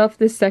stuff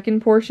this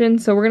second portion.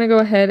 So we're going to go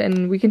ahead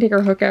and we can take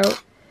our hook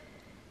out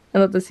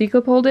and let the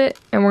C-clip hold it.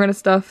 And we're going to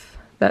stuff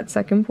that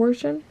second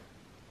portion.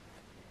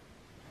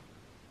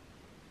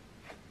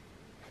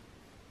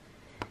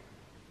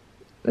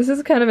 This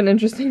is kind of an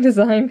interesting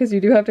design because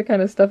you do have to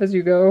kind of stuff as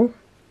you go.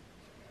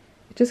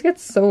 It just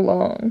gets so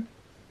long.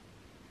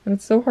 And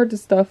it's so hard to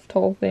stuff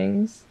tall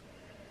things.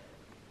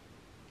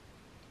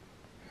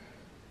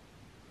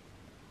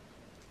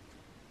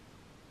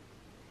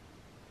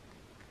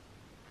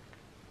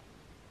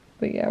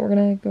 But yeah, we're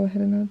gonna go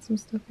ahead and add some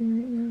stuffing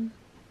right now.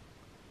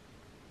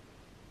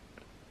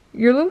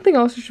 Your loom thing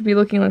also should be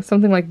looking like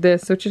something like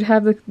this, so it should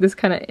have this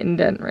kind of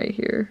indent right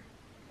here.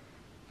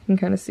 You can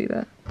kind of see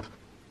that.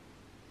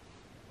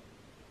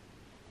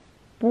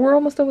 But we're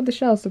almost done with the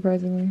shell,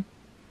 surprisingly.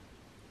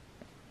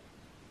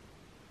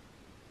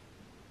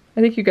 I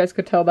think you guys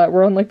could tell that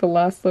we're on like the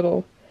last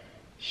little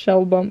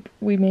shell bump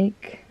we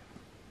make.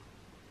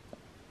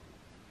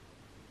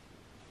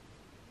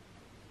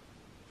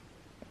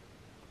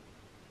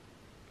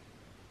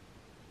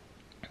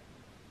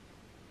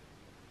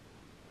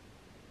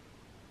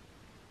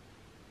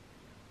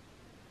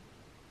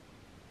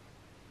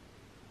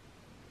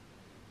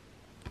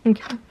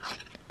 Okay.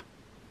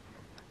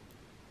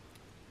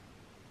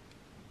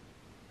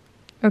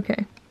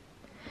 Okay.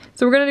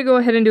 So we're going to go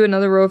ahead and do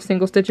another row of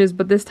single stitches,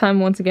 but this time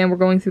once again we're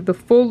going through the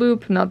full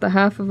loop, not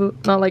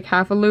like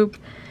half a loop.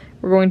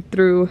 We're going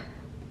through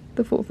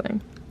the full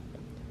thing.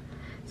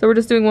 So we're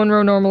just doing one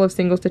row normal of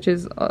single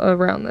stitches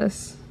around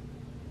this.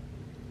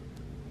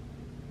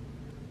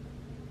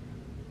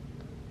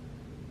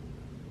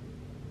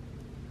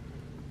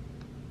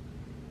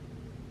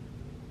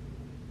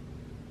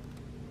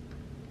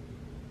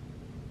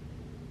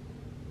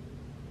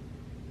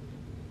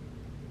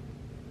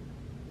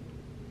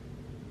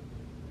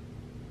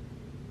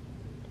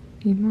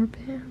 Need more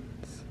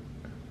bands.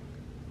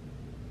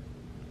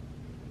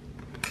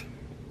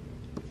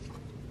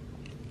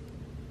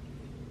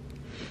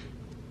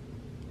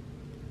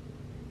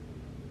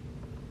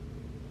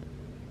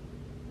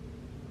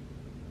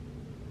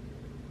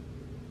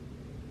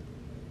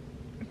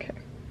 Okay.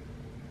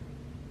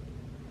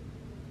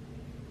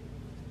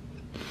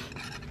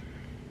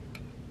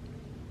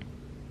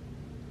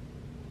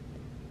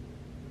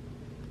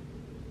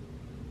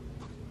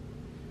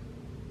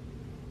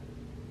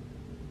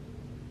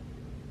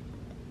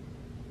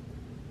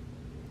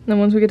 Then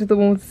once we get to the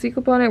one with the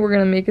C-clip on it, we're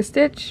gonna make a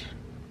stitch.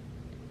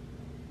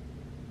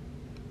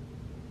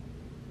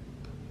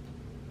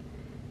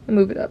 And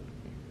move it up.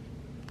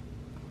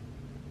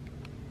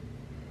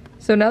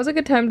 So now's a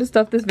good time to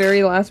stuff this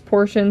very last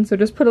portion. So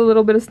just put a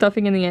little bit of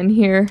stuffing in the end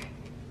here.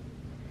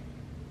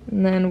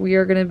 And then we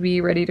are gonna be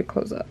ready to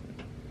close up.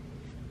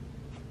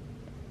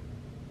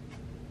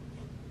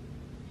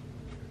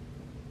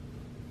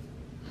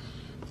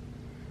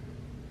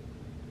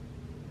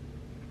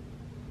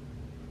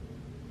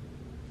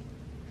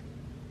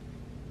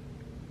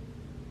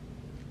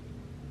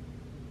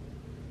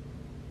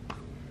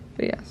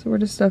 But yeah, so we're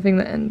just stuffing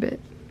the end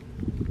bit.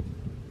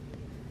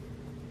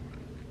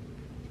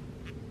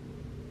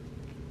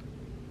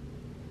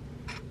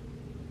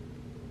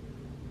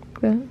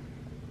 Like that.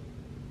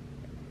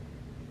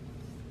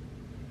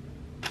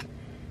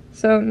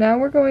 So now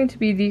we're going to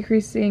be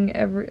decreasing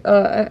every,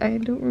 I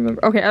don't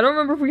remember. Okay, I don't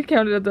remember if we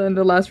counted at the end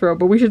of the last row,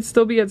 but we should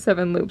still be at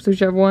 7 loops. So we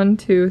should have 1,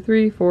 2,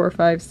 3, 4,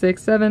 5,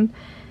 6, 7.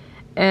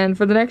 And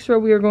for the next row,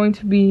 we are going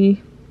to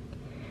be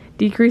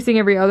decreasing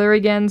every other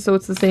again, so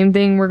it's the same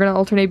thing. We're going to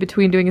alternate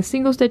between doing a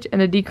single stitch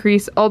and a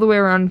decrease all the way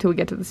around until we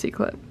get to the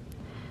C-clip.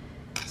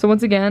 So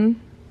once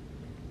again,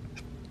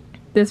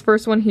 this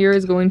first one here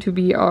is going to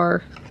be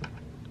our,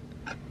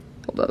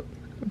 hold up,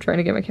 I'm trying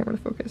to get my camera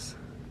to focus.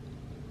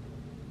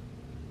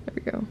 There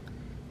we go.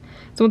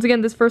 So once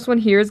again, this first one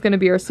here is going to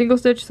be our single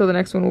stitch, so the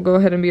next one will go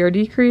ahead and be our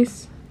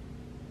decrease.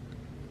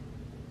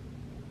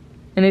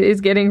 And it is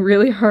getting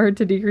really hard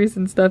to decrease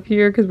and stuff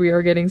here because we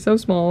are getting so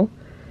small.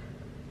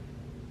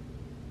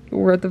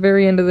 We're at the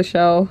very end of the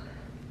shell.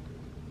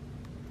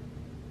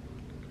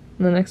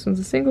 And the next one's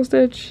a single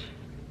stitch.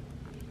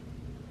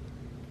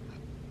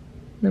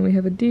 Then we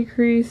have a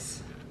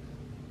decrease.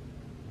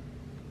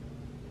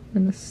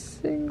 And a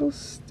single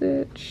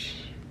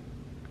stitch.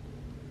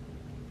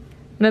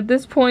 And at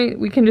this point,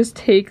 we can just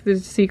take the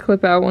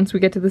C-clip out. Once we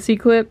get to the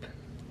C-clip,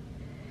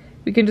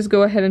 we can just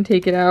go ahead and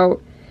take it out.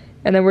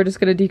 And then we're just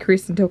going to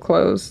decrease until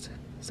closed.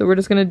 So we're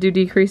just going to do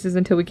decreases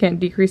until we can't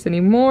decrease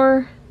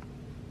anymore.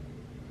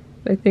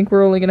 I think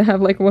we're only going to have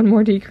like one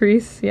more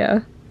decrease,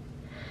 yeah.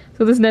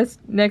 So this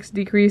next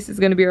decrease is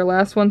going to be our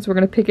last one, so we're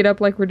going to pick it up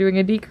like we're doing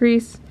a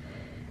decrease.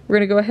 We're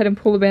going to go ahead and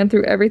pull the band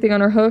through everything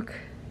on our hook.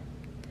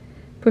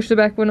 Push the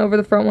back one over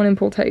the front one and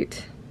pull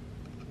tight.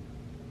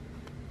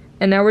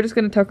 And now we're just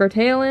going to tuck our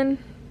tail in.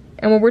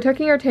 And when we're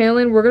tucking our tail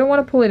in, we're going to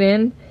want to pull it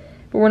in,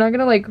 but we're not going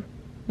to like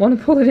want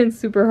to pull it in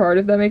super hard,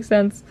 if that makes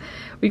sense.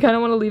 We kind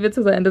of want to leave it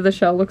so the end of the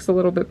shell looks a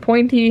little bit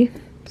pointy.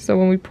 So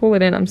when we pull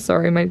it in, I'm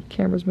sorry, my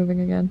camera's moving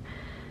again.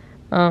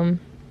 But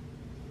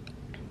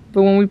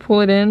when we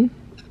pull it in,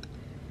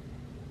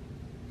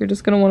 you're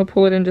just going to want to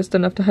pull it in just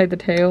enough to hide the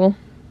tail.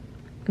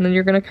 And then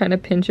you're going to kind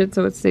of pinch it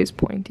so it stays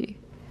pointy.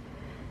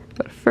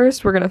 But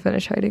first we're going to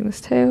finish hiding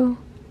this tail.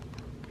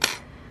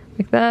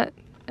 Like that.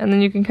 And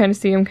then you can kind of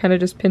see I'm kind of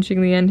just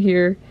pinching the end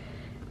here.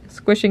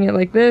 Squishing it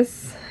like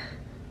this.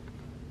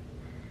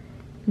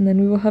 And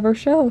then we will have our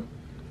shell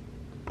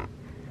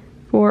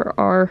for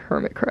our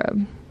hermit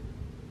crab.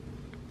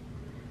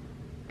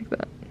 Like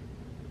that.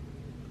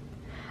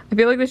 I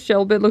feel like the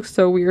shell bit looks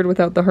so weird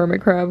without the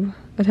hermit crab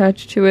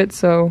attached to it,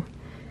 so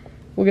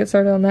we'll get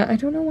started on that. I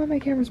don't know why my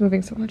camera's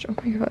moving so much. Oh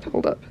my god,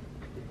 hold up.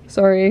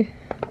 Sorry.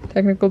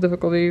 Technical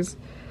difficulties.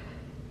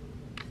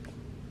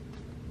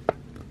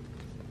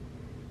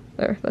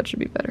 There, that should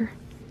be better.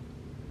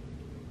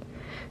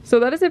 So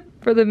that is it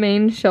for the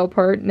main shell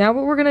part. Now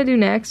what we're going to do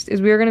next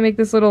is we are going to make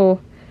this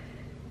little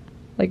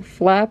like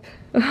flap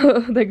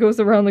that goes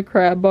around the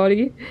crab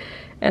body,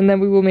 and then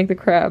we will make the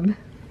crab.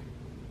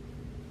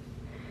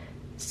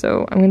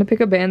 So I'm going to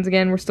pick up bands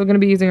again. We're still going to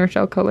be using our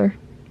shell color.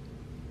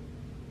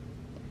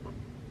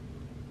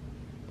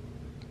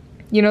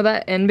 You know,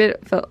 that end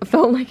bit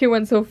felt like it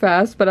went so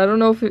fast, but I don't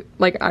know if it,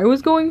 like I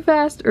was going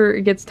fast or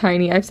it gets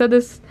tiny. I've said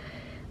this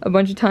a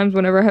bunch of times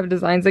whenever I have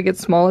designs that get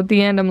small at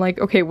the end. I'm like,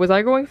 okay, was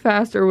I going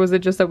fast or was it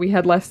just that we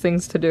had less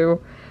things to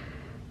do?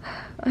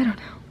 I don't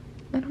know.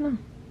 I don't know.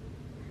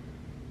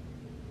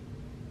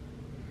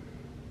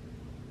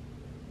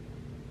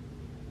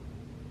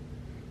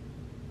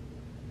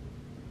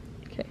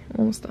 Okay,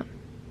 almost done.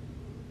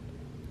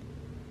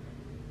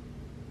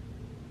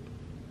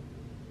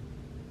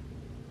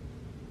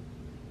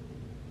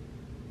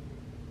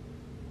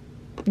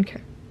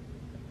 Okay.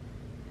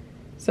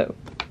 So,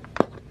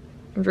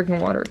 I'm drinking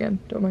water again,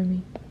 don't mind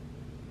me.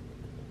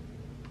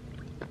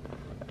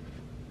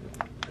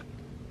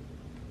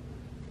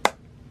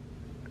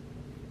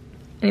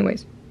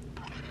 Anyways.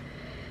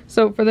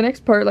 So for the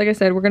next part, like I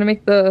said, we're gonna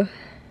make the,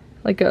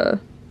 like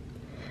a,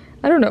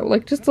 I don't know,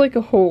 like just like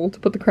a hole to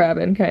put the crab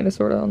in, kind of,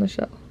 sort of, on the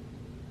shell.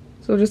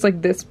 So just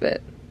like this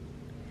bit.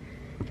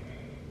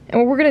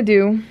 And what we're gonna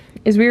do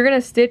is we're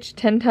gonna stitch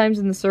 10 times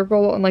in the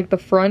circle on like the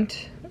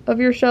front of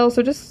your shell.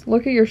 So just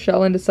look at your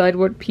shell and decide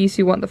what piece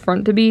you want the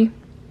front to be.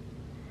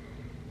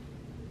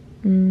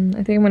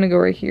 I think I'm gonna go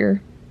right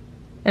here.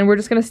 And we're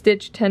just gonna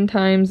stitch 10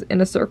 times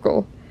in a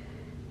circle.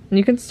 And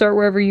you can start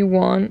wherever you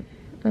want.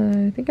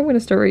 I think I'm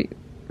gonna start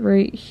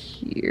right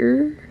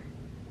here.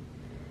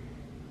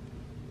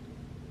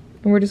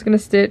 And we're just gonna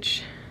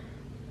stitch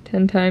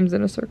 10 times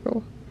in a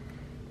circle.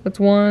 That's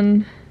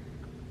 1,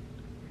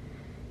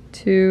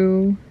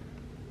 2,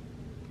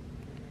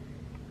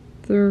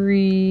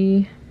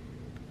 3,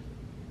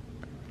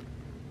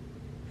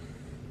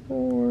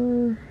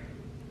 4.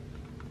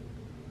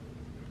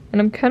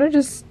 And I'm kind of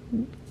just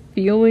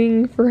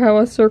feeling for how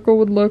a circle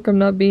would look. I'm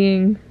not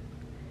being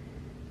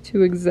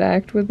too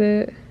exact with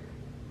it.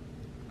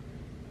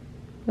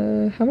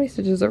 How many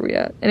stitches are we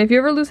at? And if you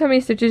ever lose how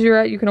many stitches you're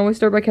at, you can always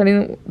start by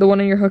counting the one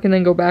on your hook and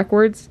then go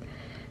backwards.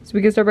 So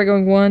we can start by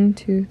going 1,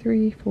 2,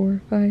 3,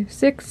 4, 5,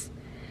 6.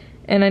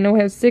 And I know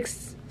I have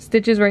 6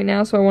 stitches right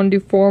now, so I want to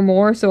do 4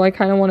 more. So I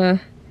kind of want to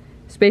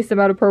space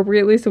them out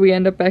appropriately so we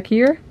end up back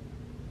here.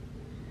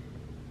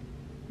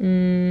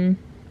 Go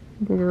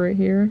right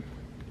here.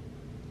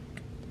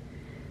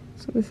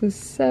 So this is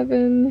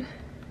 7.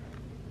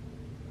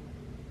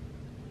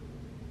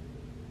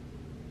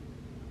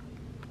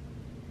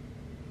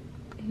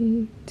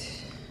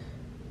 8,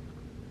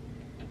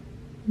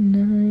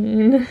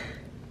 9,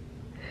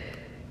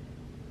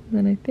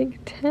 then I think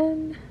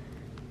 10.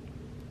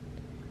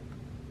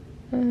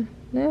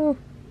 No.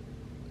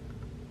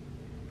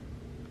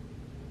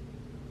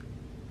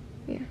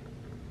 Yeah.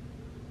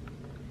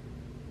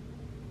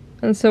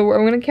 And so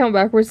I'm going to count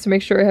backwards to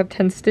make sure I have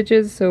 10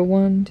 stitches. So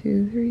 1,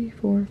 2, 3,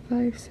 4,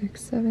 5,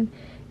 6, 7,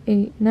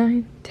 8,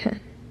 9, 10.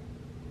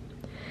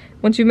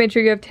 Once you've made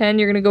sure you have 10,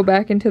 you're going to go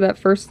back into that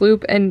first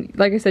loop. And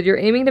like I said, you're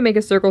aiming to make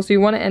a circle, so you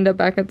want to end up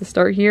back at the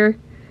start here.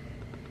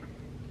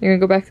 You're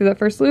going to go back through that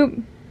first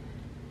loop,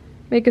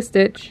 make a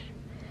stitch,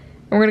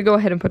 and we're going to go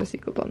ahead and put a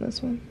sequin on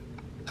this one.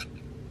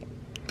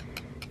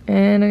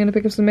 And I'm going to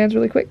pick up some bands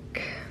really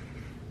quick.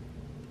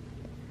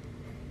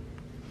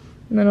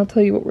 And then I'll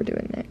tell you what we're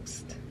doing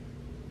next.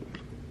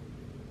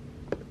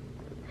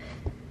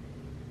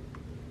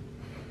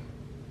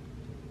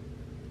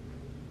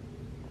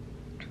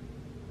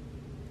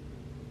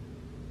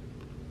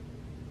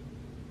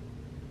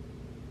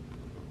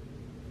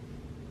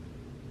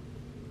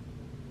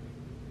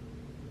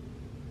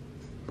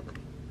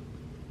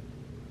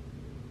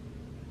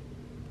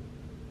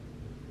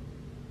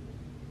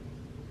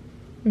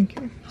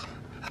 Okay.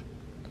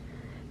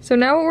 So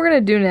now what we're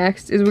going to do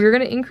next is we're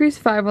going to increase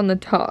 5 on the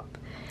top.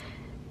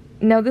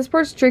 Now this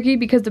part's tricky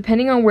because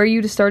depending on where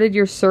you started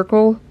your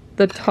circle,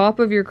 the top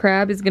of your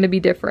crab is going to be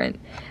different.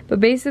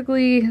 But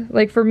basically,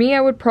 like for me, I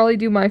would probably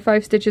do my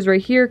 5 stitches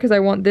right here because I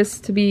want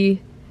this to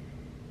be,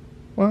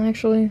 well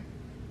actually,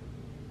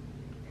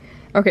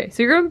 okay,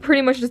 so you're going to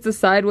pretty much just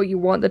decide what you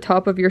want the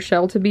top of your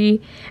shell to be,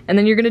 and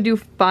then you're going to do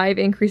 5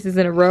 increases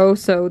in a row.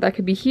 So that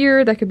could be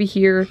here, that could be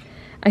here.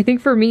 I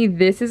think for me,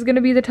 this is going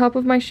to be the top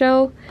of my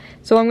shell.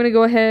 So I'm going to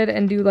go ahead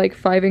and do like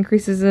 5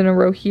 increases in a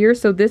row here.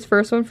 So this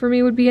first one for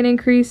me would be an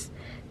increase.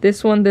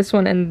 This one,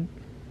 and,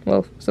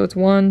 well, so it's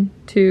 1,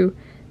 2,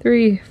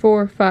 3,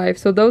 4, 5.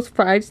 So those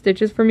 5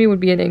 stitches for me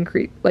would be an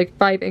increase, like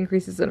 5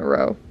 increases in a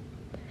row.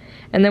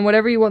 And then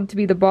whatever you want to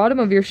be the bottom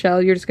of your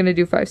shell, you're just going to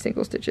do 5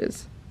 single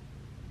stitches.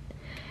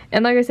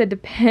 And like I said,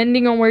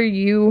 depending on where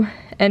you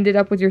ended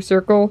up with your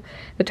circle,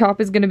 the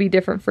top is going to be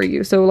different for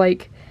you. So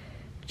like,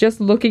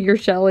 just look at your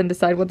shell and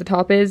decide what the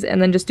top is, and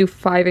then just do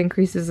 5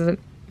 increases in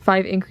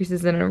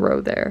a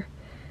row there.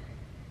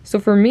 So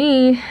for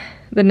me,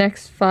 the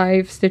next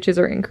 5 stitches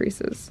are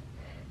increases,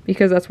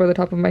 because that's where the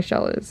top of my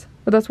shell is.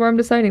 But that's where I'm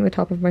deciding the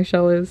top of my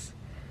shell is.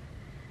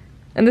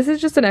 And this is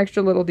just an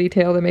extra little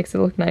detail that makes it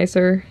look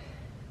nicer.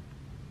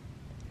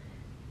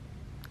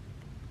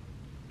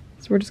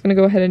 So we're just going to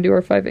go ahead and do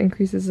our 5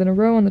 increases in a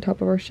row on the top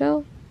of our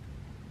shell.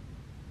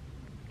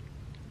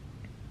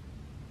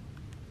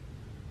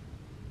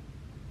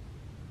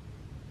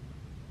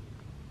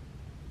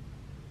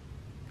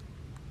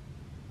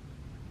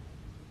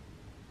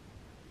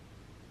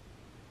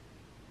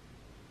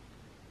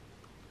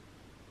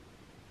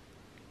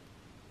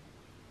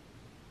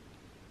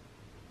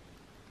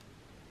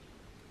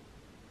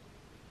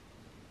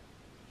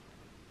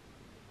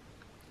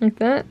 Like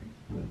that.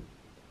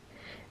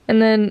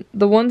 And then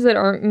the ones that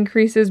aren't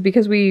increases,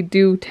 because we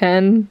do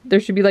 10, there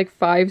should be like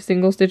 5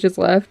 single stitches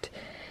left.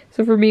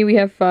 So for me, we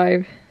have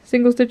 5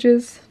 single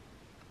stitches.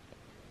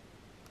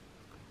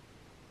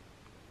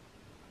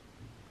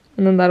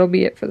 And then that'll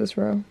be it for this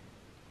row.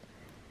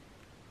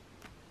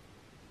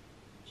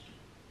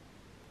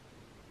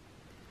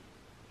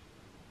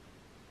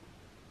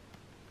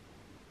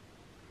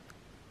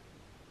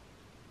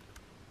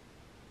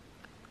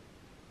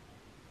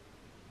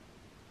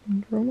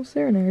 And we're almost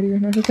there, and I already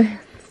ran out of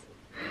bands.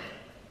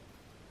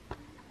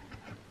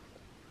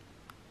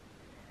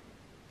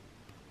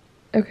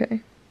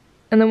 Okay.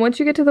 And then once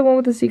you get to the one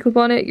with the C-clip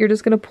on it, you're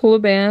just going to pull a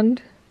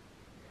band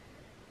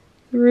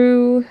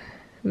through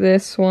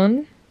this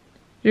one.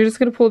 You're just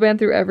going to pull a band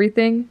through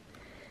everything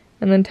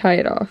and then tie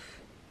it off.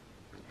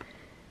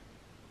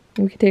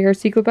 We can take our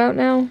C-clip out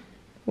now.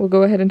 We'll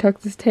go ahead and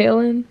tuck this tail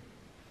in.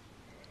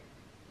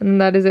 And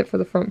that is it for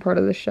the front part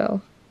of the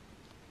shell.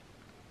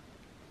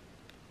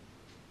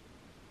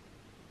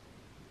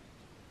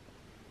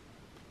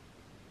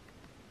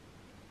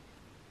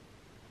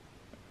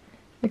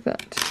 Like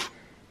that.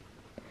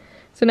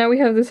 So now we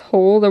have this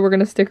hole that we're going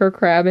to stick our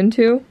crab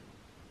into.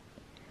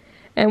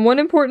 And one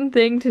important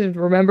thing to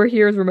remember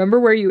here is remember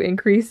where you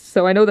increased.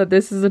 So I know that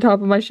this is the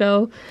top of my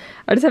shell.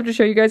 I just have to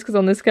show you guys because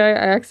on this guy I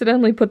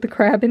accidentally put the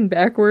crab in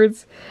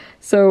backwards.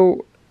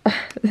 So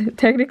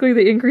technically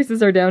the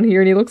increases are down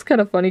here and he looks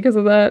kind of funny because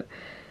of that.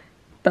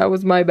 That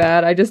was my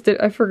bad.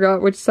 I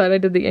forgot which side I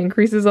did the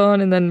increases on,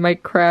 and then my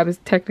crab is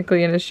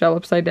technically in his shell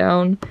upside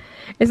down.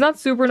 It's not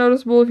super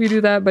noticeable if you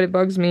do that, but it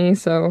bugs me,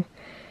 so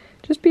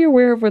just be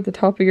aware of where the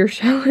top of your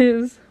shell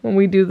is when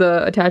we do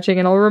the attaching,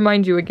 and I'll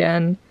remind you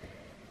again.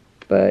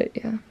 But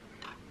yeah.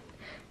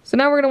 So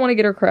now we're going to want to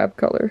get our crab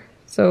color.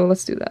 So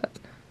let's do that.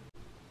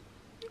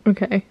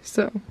 Okay,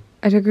 so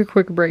I took a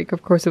quick break.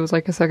 Of course it was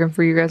like a second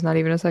for you guys, not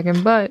even a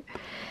second, but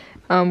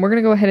we're going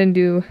to go ahead and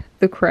do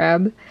the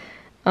crab.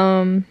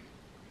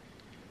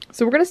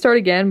 So we're going to start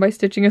again by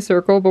stitching a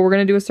circle, but we're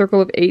going to do a circle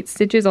of 8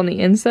 stitches on the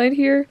inside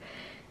here.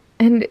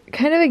 And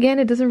kind of again,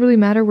 it doesn't really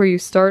matter where you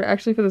start.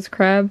 Actually for this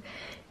crab,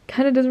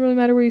 kind of doesn't really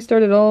matter where you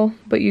start at all,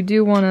 but you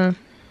do want to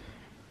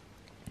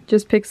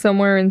just pick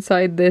somewhere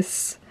inside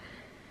this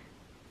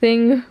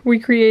thing we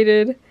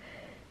created,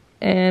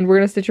 and we're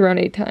going to stitch around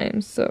 8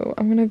 times. So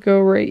I'm going to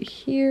go right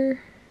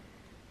here,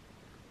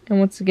 and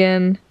once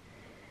again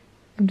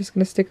I'm just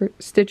going to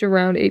stitch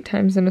around 8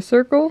 times in a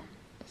circle.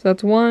 So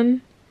that's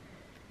 1,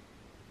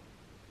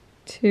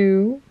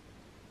 2,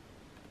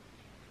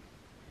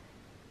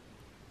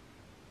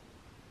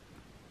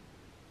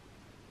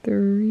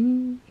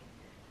 3,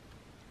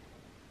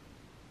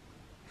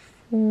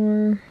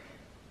 4,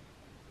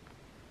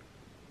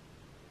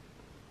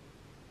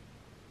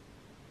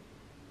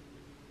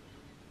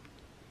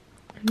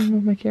 I don't know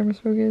if my camera's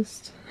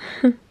focused.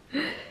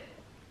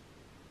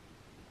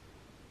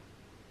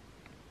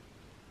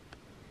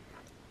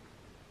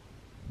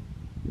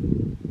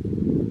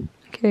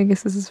 Okay, I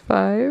guess this is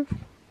 5.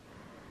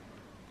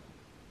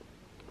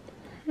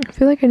 I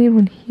feel like I need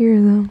one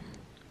here though.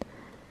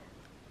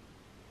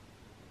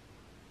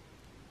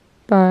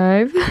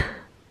 5.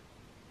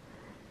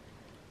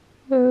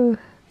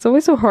 It's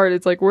always so hard.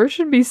 It's like, where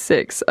should be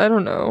 6? I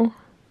don't know.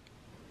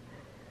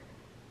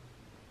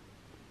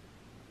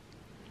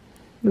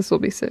 This will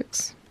be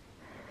 6.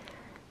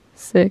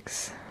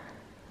 6.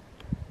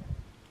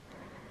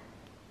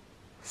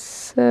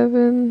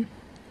 7.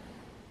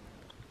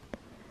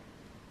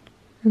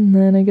 And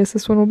then I guess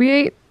this one will be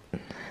 8.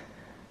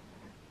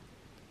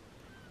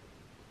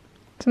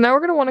 So now we're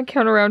going to want to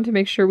count around to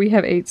make sure we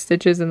have 8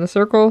 stitches in the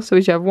circle. So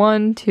we should have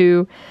 1,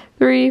 2,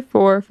 3,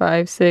 4,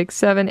 5, 6,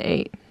 7,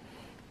 8.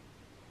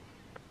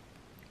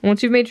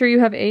 Once you've made sure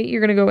you have 8,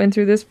 you're going to go in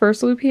through this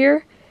first loop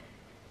here.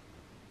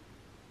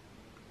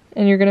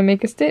 And you're going to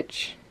make a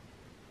stitch.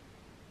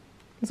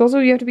 It's also,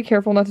 you have to be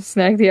careful not to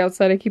snag the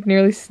outside. I keep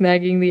nearly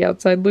snagging the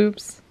outside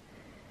loops.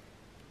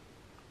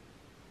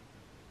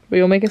 But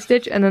you'll make a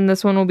stitch, and then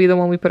this one will be the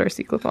one we put our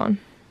C-clip on.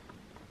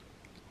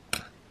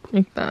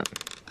 Like that.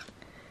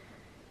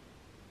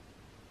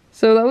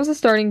 So that was the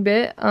starting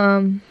bit.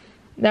 Now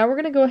we're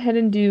going to go ahead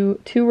and do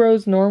 2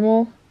 rows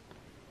normal.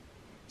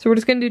 So we're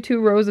just going to do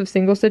 2 rows of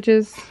single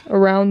stitches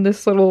around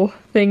this little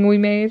thing we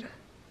made.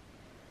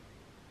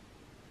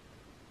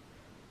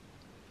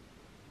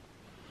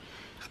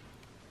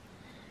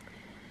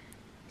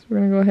 So we're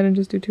going to go ahead and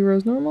just do 2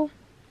 rows normal.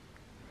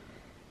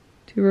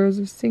 2 rows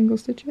of single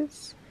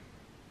stitches.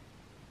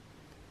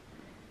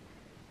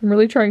 I'm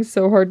really trying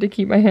so hard to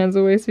keep my hands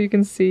away so you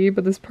can see,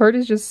 but this part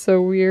is just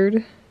so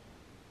weird.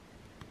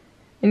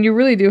 And you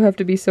really do have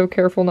to be so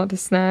careful not to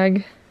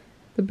snag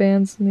the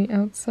bands on the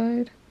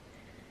outside.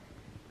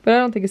 But I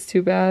don't think it's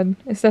too bad.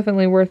 It's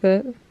definitely worth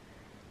it.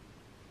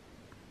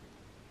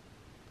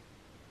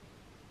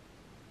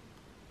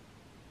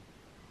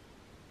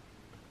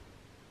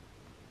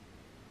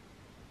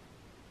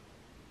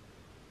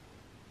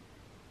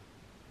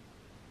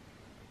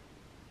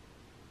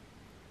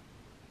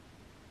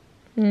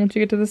 And once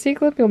you get to the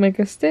C-clip, you'll make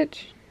a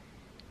stitch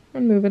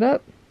and move it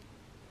up.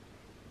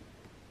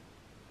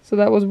 So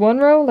that was 1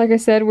 row. Like I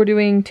said, we're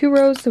doing 2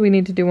 rows, so we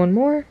need to do 1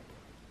 more.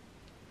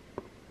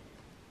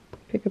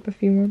 Pick up a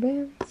few more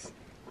bands.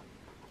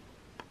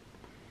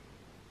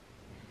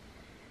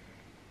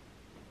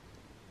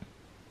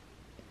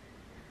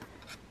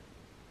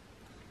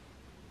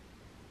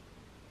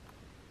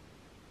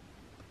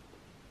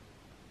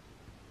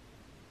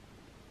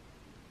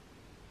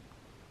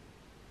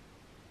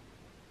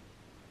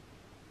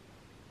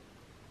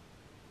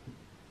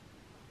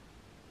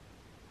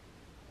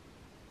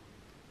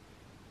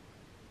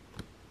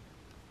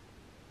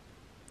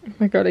 Oh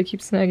my god, I keep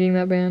snagging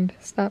that band.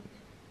 Stop.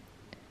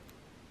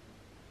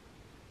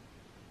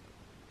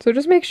 So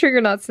just make sure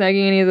you're not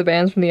snagging any of the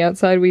bands from the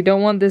outside. We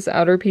don't want this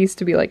outer piece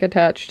to be like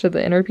attached to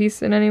the inner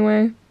piece in any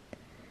way.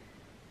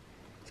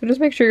 So just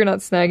make sure you're not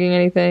snagging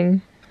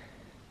anything.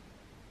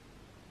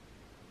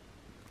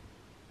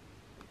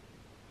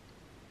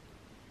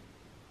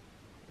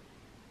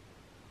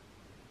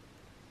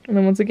 And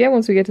then once again,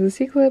 once we get to the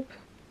C-clip,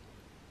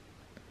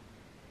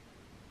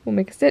 we'll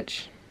make a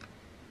stitch.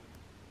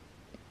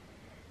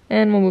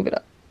 And we'll move it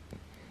up.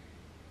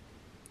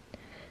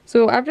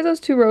 So after those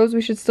 2 rows,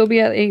 we should still be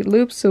at 8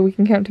 loops, so we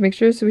can count to make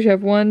sure. So we should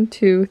have 1,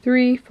 2,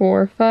 3,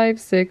 4, 5,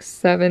 6,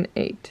 7,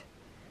 8.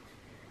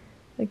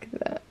 Like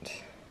that.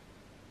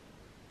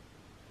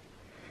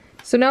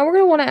 So now we're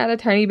going to want to add a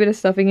tiny bit of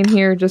stuffing in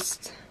here,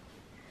 just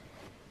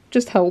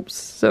helps.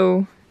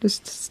 So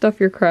just stuff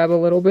your crab a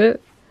little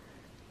bit.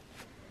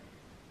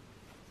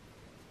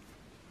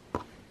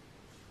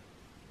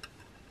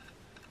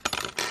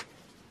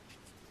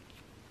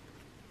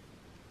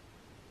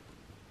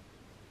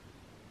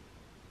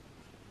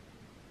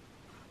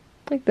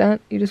 Like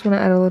that. You just want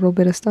to add a little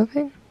bit of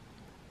stuffing.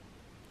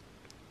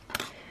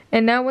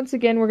 And now once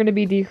again we're going to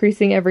be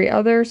decreasing every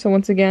other. So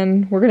once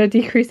again we're going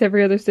to decrease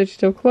every other stitch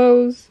till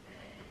close.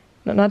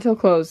 No, not till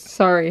close.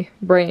 Sorry,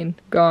 brain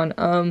gone.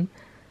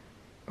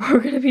 We're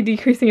going to be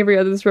decreasing every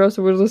other row,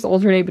 so we'll just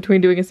alternate between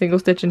doing a single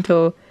stitch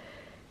until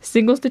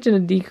single stitch and a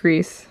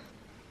decrease.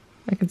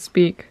 I can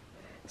speak,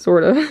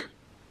 sort of.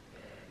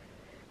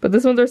 But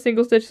this one's our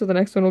single stitch, so the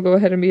next one will go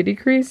ahead and be a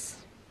decrease.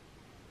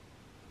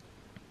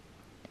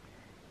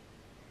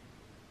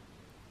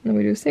 Then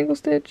we do a single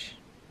stitch.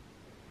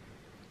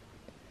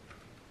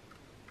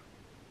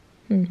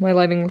 My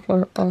lighting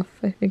was off.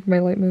 I think my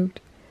light moved.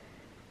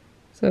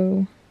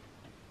 So,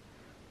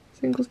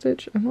 single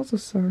stitch. I'm also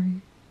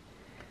sorry.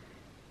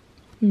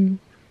 Lighting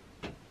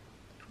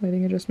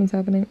adjustments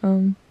happening.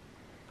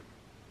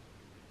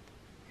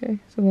 Okay,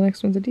 so the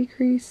next one's a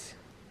decrease.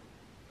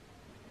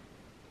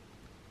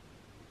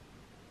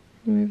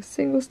 And we have a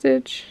single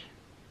stitch.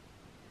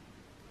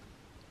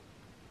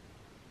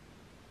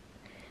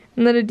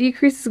 And then a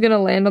decrease is going to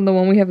land on the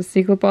one we have a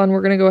C-clip on.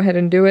 We're going to go ahead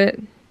and do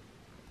it.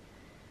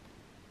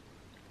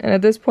 And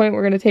at this point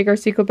we're going to take our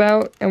C-clip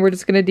out and we're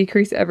just going to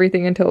decrease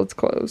everything until it's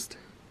closed.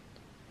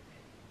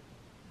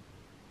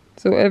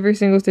 So every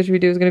single stitch we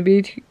do is going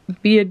to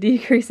be a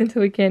decrease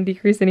until we can't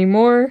decrease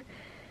anymore.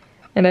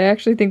 And I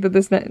actually think that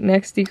this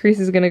next decrease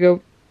is going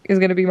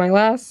to be my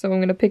last, so I'm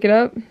going to pick it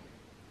up. And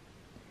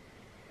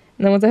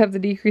then once I have the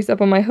decrease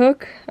up on my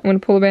hook, I'm going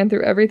to pull the band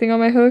through everything on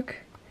my hook,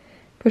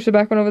 push the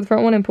back one over the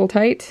front one and pull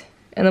tight,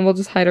 and then we'll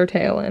just hide our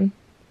tail in.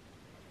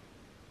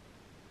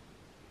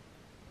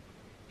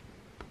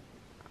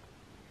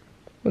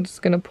 We're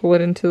just going to pull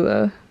it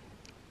into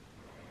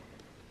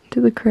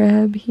the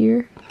crab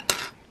here.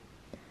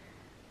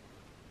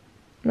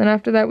 And then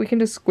after that we can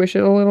just squish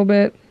it a little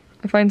bit.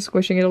 I find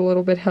squishing it a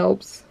little bit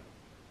helps.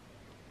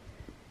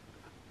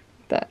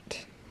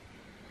 That.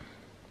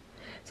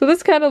 So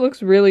this kind of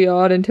looks really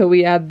odd until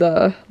we add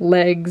the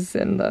legs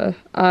and the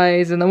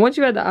eyes, and then once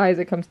you add the eyes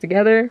it comes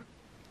together.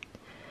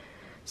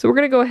 So we're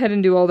going to go ahead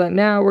and do all that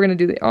now. We're going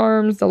to do the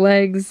arms, the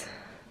legs,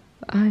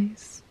 the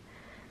eyes.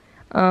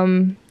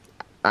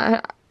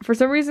 For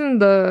some reason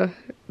the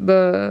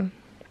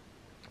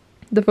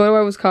photo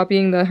I was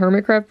copying the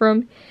hermit crab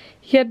from,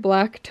 he had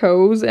black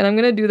toes, and I'm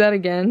going to do that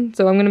again.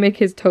 So I'm going to make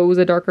his toes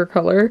a darker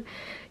color.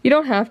 You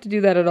don't have to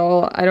do that at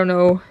all. I don't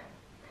know.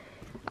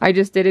 I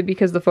just did it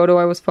because the photo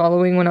I was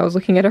following when I was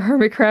looking at a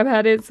hermit crab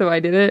had it, so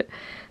I did it.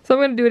 So I'm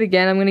going to do it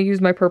again. I'm going to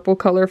use my purple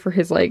color for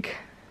his, like,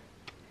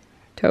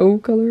 toe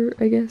color,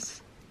 I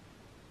guess.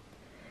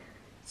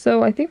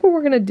 So I think what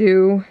we're going to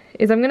do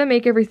is I'm going to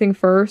make everything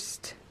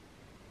first,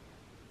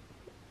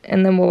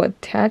 and then we'll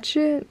attach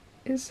it,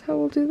 is how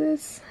we'll do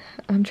this.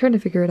 I'm trying to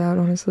figure it out,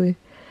 honestly.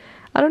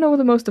 I don't know what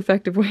the most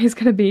effective way is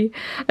going to be.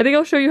 I think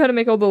I'll show you how to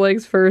make all the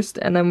legs first,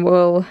 and then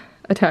we'll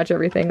attach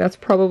everything. That's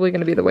probably going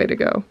to be the way to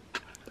go.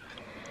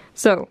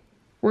 So,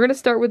 we're going to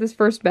start with this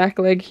first back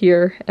leg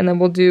here, and then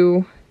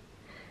we'll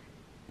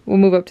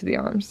move up to the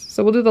arms.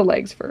 So we'll do the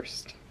legs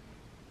first.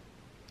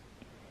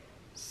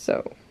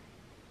 So,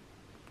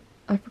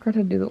 I forgot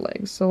how to do the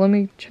legs, so let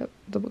me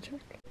double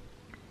check.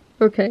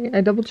 Okay,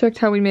 I double checked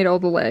how we made all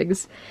the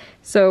legs.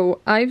 So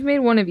I've made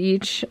one of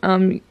each.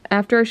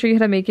 After I show you how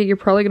to make it, you're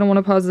probably going to want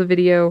to pause the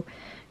video,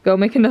 go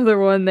make another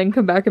one, then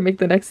come back and make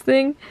the next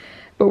thing.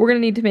 But we're going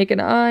to need to make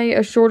an eye,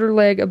 a shorter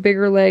leg, a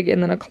bigger leg,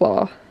 and then a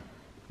claw.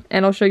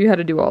 And I'll show you how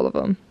to do all of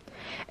them.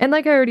 And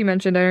like I already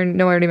mentioned, I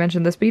know I already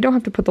mentioned this, but you don't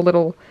have to put the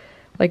little,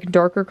 like,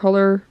 darker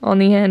color on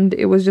the end.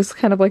 It was just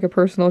kind of like a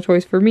personal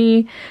choice for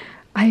me.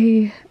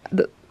 I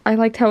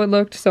liked how it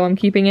looked, so I'm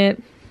keeping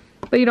it.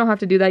 But you don't have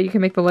to do that. You can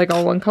make the leg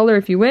all one color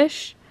if you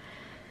wish.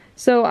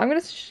 So I'm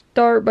going to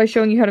start by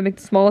showing you how to make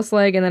the smallest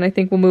leg, and then I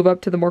think we'll move up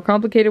to the more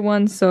complicated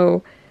ones.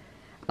 So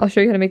I'll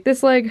show you how to make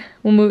this leg,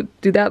 we'll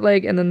do that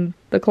leg, and then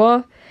the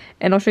claw,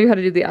 and I'll show you how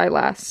to do the eye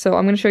last. So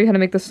I'm going to show you how to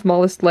make the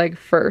smallest leg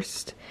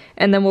first,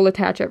 and then we'll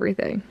attach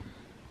everything.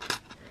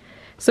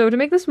 So to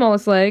make the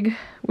smallest leg,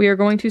 we are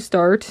going to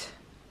start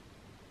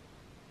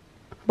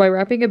by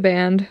wrapping a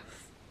band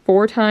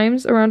 4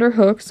 times around our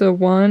hook. So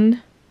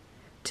 1,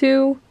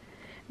 2, and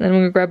then I'm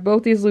going to grab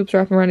both these loops,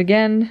 wrap them around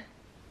again.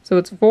 So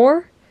it's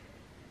 4.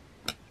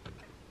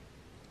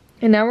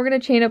 And now we're going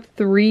to chain up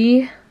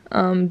 3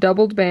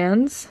 doubled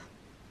bands.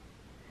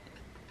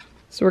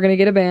 So we're going to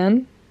get a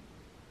band.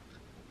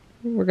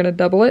 We're going to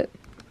double it.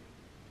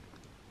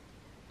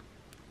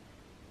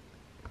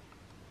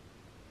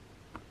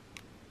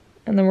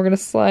 And then we're going to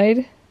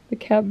slide the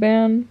cap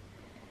band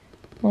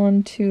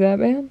onto that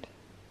band.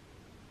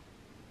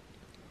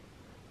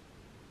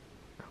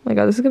 Oh my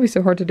god, this is going to be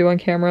so hard to do on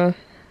camera.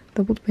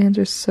 Doubled bands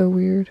are so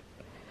weird.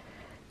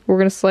 We're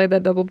going to slide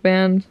that doubled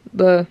band,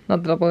 not the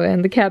doubled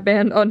band, the cap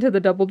band onto the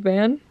doubled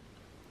band.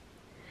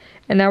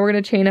 And now we're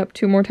going to chain up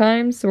 2 more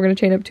times. So we're going to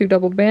chain up 2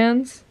 doubled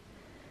bands.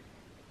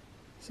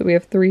 So we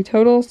have 3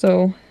 total,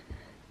 so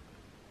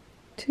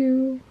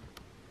 2.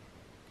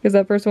 Because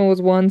that first one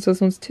was 1, so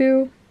this one's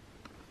 2.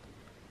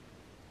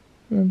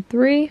 And then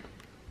 3.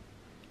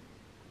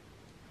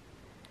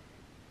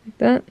 Like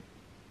that.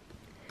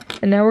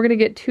 And now we're going to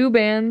get 2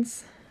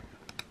 bands.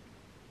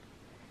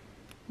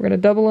 We're going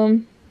to double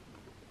them.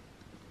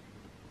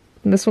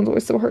 And this one's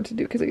always so hard to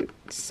do because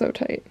it's so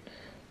tight.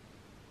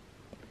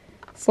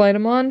 Slide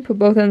them on, put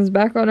both ends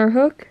back on our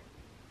hook.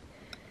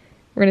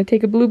 We're going to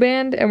take a blue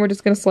band and we're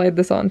just going to slide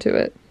this onto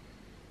it.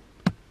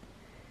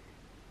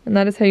 And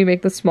that is how you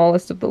make the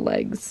smallest of the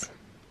legs.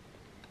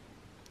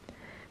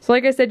 So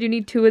like I said, you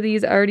need 2 of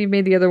these. I already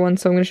made the other one,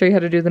 so I'm going to show you how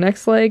to do the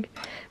next leg.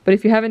 But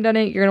if you haven't done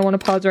it, you're going to want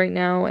to pause right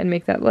now and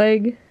make that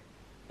leg.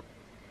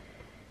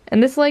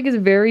 And this leg is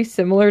very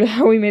similar to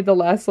how we made the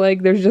last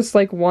leg. There's just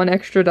like 1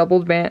 extra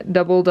doubled, what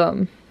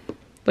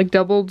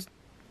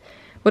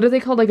are they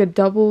called? Like a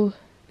double,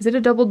 is it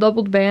a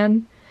doubled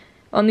band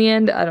on the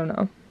end? I don't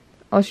know.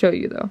 I'll show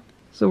you though.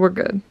 So we're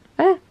good.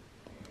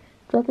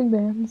 Dropping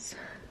bands.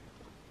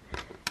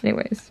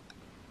 Anyways.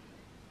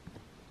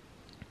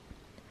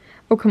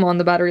 Oh, come on,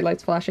 the battery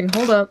light's flashing.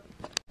 Hold up.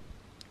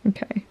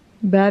 Okay.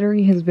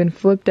 Battery has been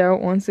flipped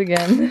out once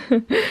again.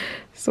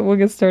 So we'll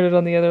get started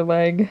on the other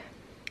leg.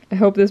 I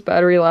hope this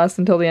battery lasts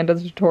until the end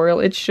of the tutorial.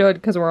 It should,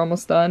 because we're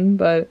almost done,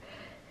 but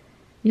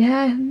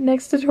yeah,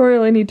 next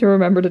tutorial I need to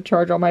remember to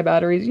charge all my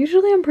batteries.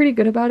 Usually I'm pretty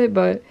good about it,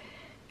 but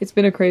it's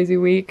been a crazy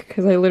week,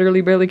 because I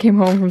literally barely came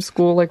home from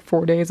school like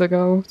 4 days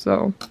ago,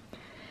 so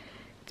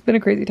it's been a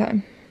crazy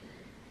time.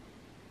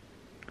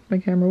 My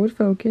camera would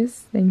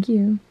focus. Thank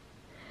you.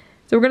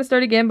 So we're going to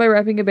start again by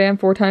wrapping a band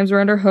 4 times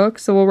around our hook.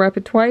 So we'll wrap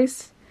it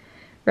twice,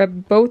 wrap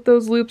both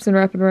those loops and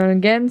wrap it around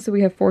again, so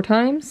we have 4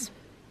 times.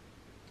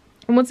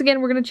 And once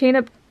again, we're going to chain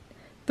up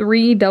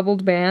 3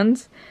 doubled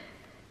bands.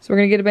 So we're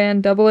going to get a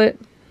band, double it,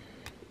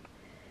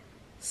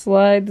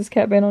 slide this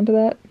cap band onto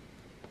that,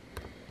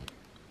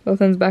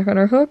 both ends back on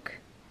our hook.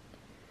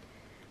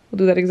 We'll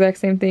do that exact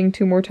same thing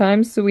 2 more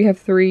times, so we have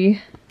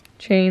 3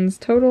 chains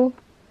total.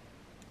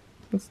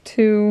 That's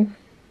 2.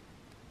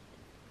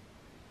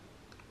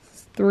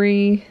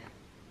 3,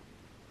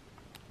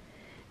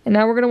 and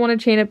now we're going to want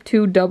to chain up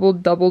 2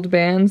 doubled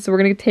bands. So we're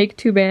going to take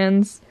 2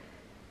 bands,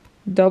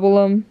 double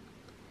them,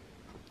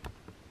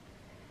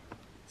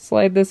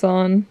 slide this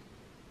on,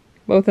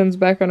 both ends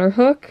back on our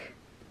hook,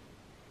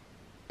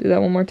 do that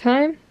one more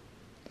time.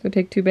 So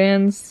take 2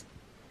 bands,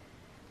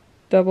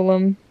 double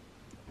them,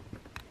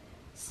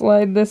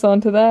 slide this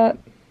onto that,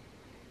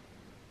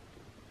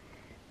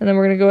 and then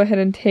we're going to go ahead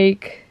and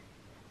take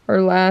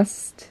our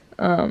last,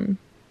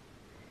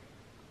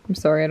 I'm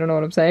sorry, I don't know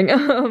what I'm saying.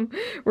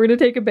 We're going to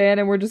take a band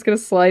and we're just going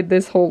to slide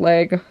this whole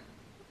leg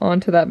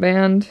onto that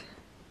band.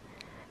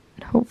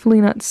 And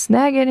hopefully not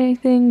snag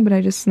anything, but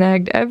I just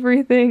snagged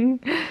everything.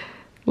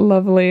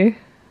 Lovely.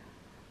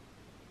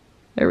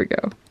 There we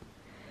go.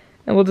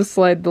 And we'll just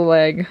slide the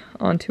leg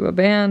onto a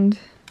band.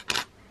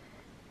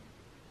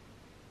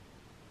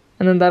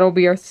 And then that'll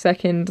be our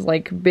second,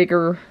 like,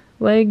 bigger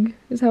leg,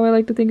 is how I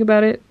like to think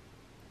about it.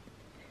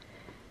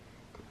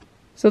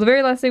 So the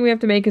very last thing we have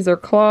to make is our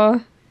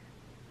claw.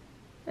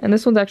 And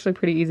this one's actually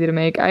pretty easy to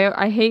make.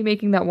 I hate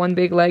making that one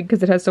big leg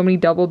because it has so many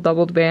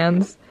doubled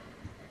bands.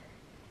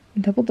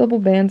 Double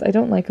bands, I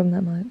don't like them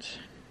that much.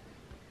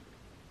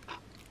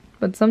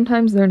 But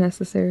sometimes they're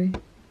necessary.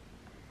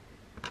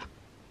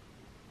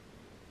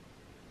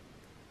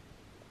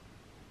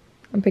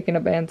 I'm picking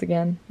up bands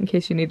again, in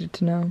case you needed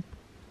to know.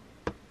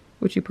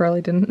 Which you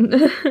probably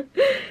didn't.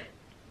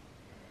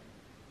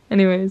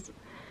 Anyways.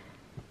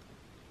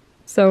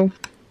 So,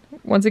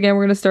 once again,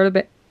 we're going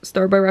to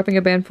start by wrapping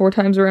a band 4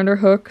 times around our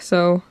hook.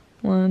 So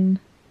 1,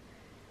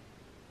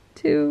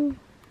 2,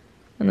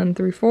 and then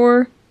 3,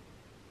 4.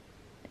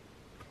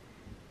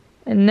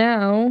 And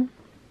now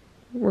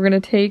we're going to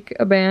take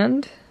a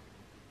band,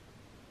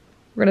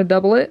 we're going to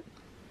double it,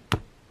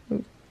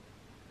 and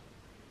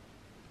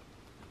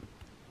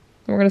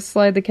we're going to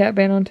slide the cap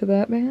band onto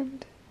that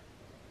band,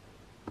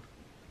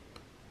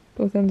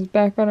 both ends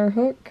back on our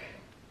hook.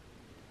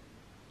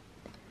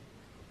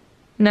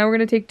 Now we're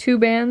going to take 2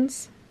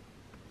 bands,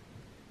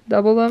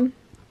 double them,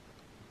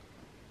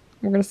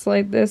 we're going to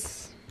slide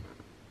this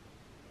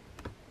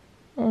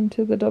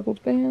onto the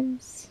doubled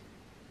bands,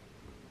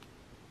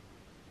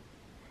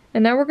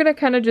 And now we're gonna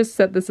kind of just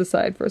set this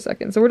aside for a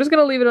second. So we're just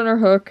gonna leave it on our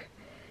hook.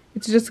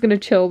 It's just gonna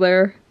chill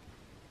there.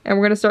 And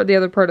we're gonna start the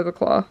other part of the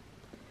claw.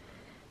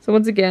 So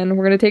once again,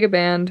 we're gonna take a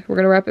band, we're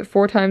gonna wrap it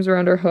 4 times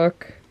around our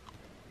hook.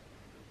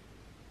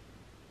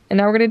 And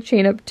now we're gonna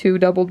chain up 2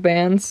 doubled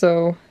bands,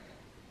 so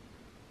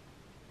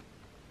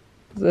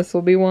this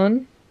will be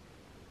one.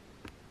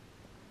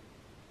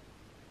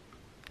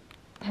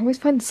 I always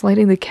find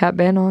sliding the cat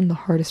band on the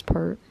hardest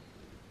part.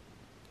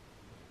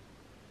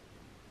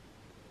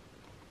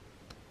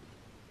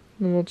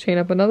 And we'll chain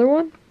up another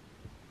one.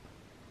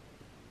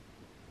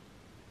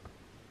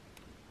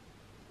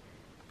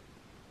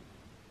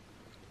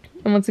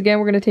 And once again,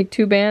 we're going to take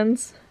 2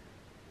 bands,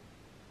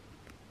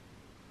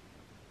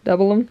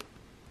 double them,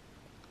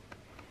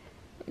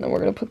 and then we're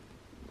going to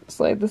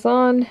slide this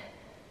on,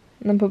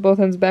 and then put both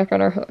ends back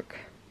on our hook.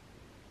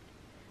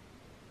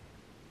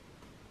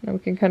 Now we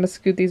can kind of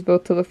scoot these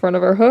both to the front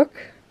of our hook.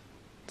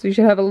 So you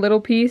should have a little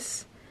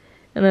piece,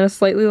 and then a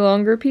slightly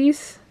longer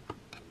piece.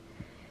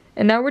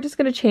 And now we're just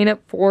going to chain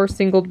up 4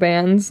 singled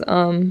bands,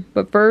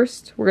 but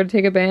first we're going to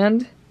take a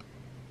band,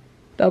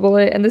 double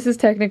it, and this is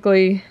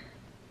technically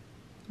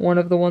one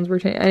of the ones we're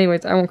chaining.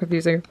 Anyways, I won't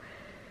confuse you.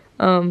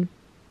 We're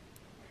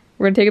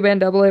going to take a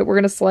band, double it, we're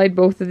going to slide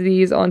both of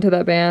these onto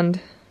that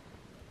band.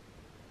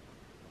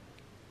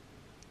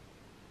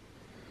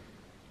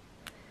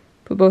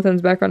 Put both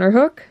ends back on our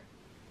hook.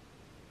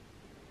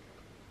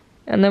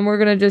 And then we're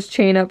going to just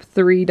chain up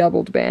 3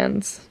 doubled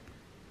bands.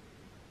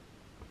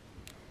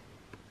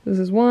 This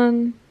is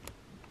 1,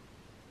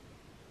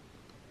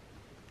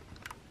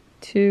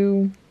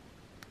 2,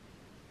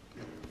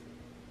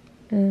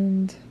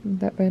 and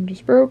that band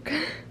just broke,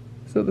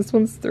 so this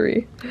one's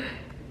 3.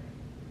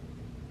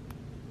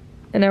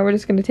 And now we're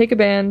just going to take a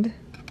band,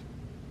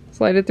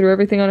 slide it through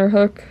everything on our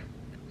hook,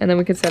 and then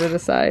we can set it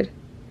aside.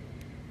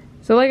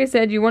 So like I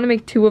said, you want to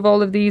make 2 of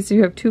all of these, so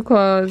you have 2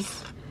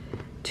 claws,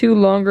 2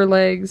 longer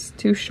legs,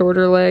 2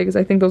 shorter legs.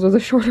 I think those are the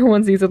shorter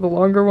ones, these are the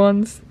longer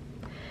ones.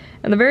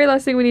 And the very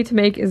last thing we need to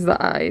make is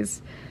the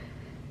eyes.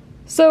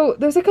 So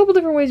there's a couple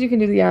different ways you can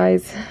do the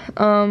eyes.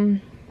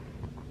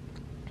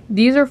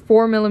 These are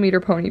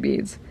 4mm pony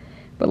beads.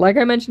 But like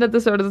I mentioned at the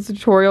start of the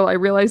tutorial, I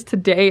realized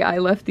today I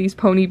left these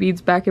pony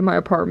beads back in my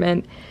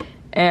apartment.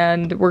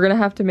 And we're going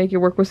to have to make it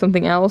work with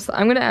something else.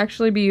 I'm going to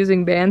actually be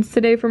using bands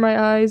today for my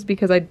eyes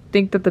because I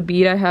think that the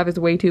bead I have is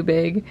way too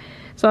big.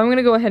 So I'm going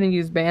to go ahead and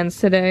use bands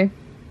today.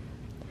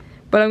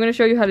 But I'm going to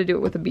show you how to do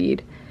it with a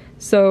bead.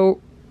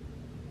 So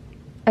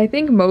I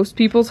think most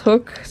people's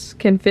hooks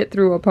can fit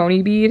through a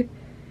pony bead.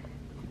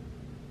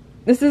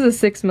 This is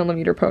a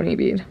 6mm pony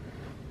bead.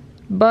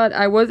 But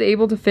I was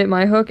able to fit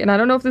my hook, and I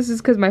don't know if this is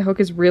because my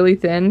hook is really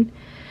thin.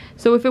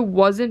 So if it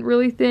wasn't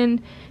really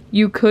thin,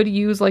 you could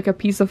use like a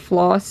piece of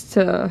floss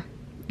to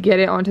get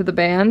it onto the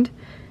band.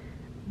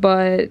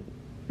 But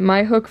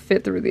my hook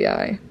fit through the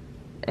eye.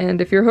 And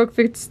if your hook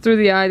fits through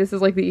the eye, this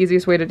is like the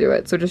easiest way to do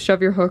it. So just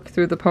shove your hook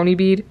through the pony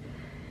bead,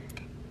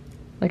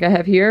 like I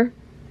have here.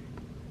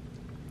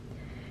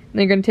 And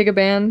then you're going to take a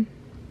band,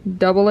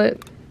 double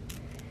it,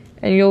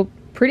 and you'll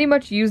pretty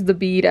much use the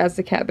bead as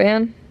the cat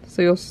band.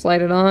 So you'll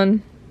slide it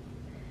on,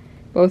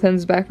 both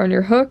ends back on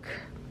your hook,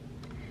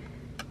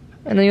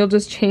 and then you'll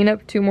just chain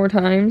up 2 more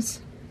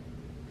times.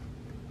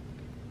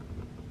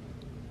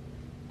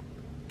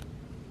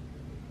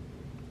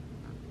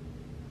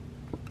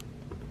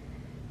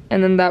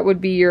 And then that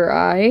would be your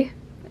eye.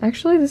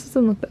 Actually, this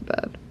doesn't look that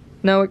bad.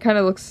 No, it kind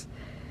of looks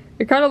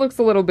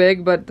a little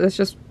big, but that's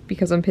just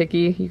because I'm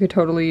picky. You could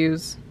totally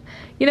use,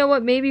 you know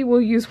what, maybe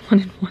we'll use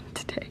 1 and 1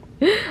 today.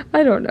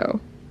 I don't know.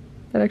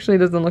 That actually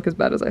doesn't look as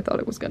bad as I thought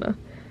it was gonna.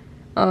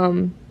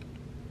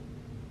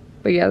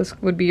 But yeah, this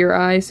would be your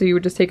eye, so you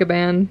would just take a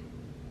band,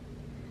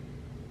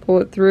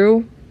 pull it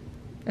through,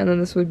 and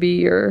then this would be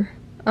your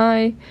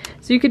eye.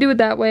 So you could do it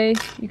that way.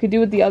 You could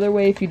do it the other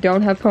way if you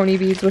don't have pony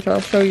beads, which I'll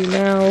show you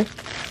now.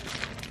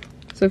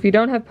 So if you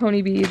don't have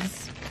pony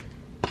beads,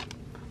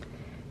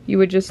 you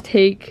would just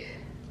take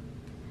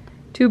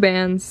 2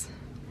 bands,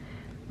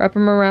 wrap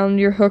them around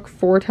your hook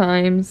 4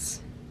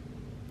 times,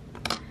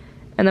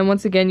 and then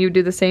once again you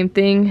do the same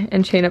thing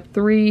and chain up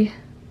 3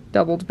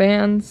 doubled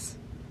bands.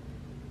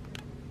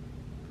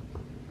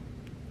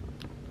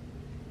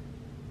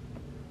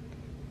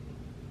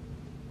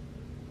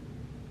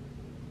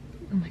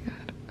 Oh my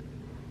god.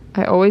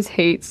 I always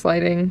hate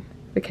sliding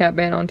the cat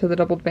band onto the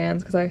doubled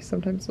bands because I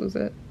sometimes lose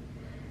it,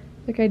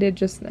 like I did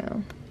just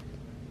now.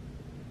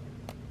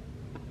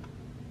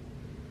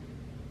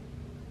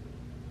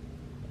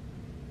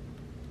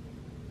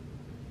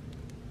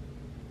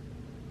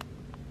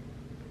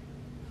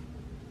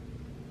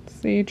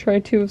 See, try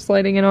 2 of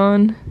sliding it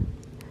on.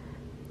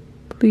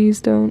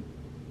 Please don't.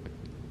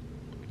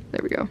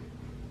 There we go.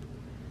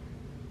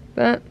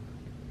 That.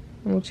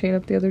 And we'll chain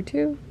up the other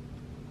 2.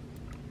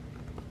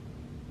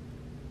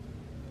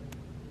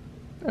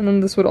 And then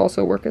this would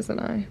also work as an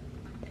eye.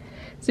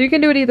 So you can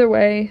do it either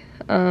way.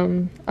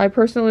 I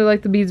personally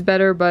like the beads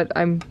better, but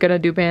I'm gonna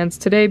do bands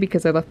today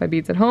because I left my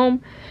beads at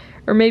home.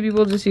 Or maybe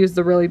we'll just use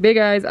the really big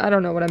eyes. I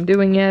don't know what I'm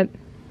doing yet.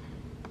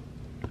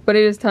 But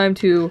it is time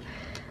to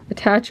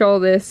attach all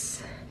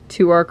this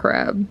to our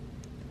crab.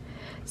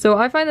 So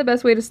I find the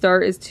best way to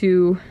start is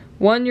to,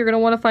 one, you're going to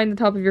want to find the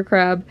top of your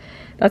crab.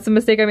 That's the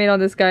mistake I made on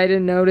this guy. I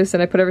didn't notice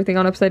and I put everything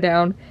on upside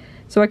down.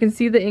 So I can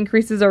see the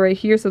increases are right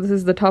here, so this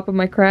is the top of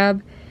my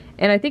crab.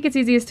 And I think it's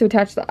easiest to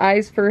attach the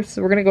eyes first,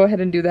 so we're going to go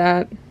ahead and do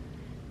that.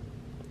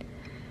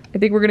 I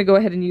think we're going to go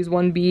ahead and use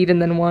one bead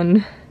and then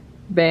one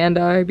band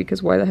eye,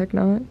 because why the heck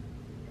not?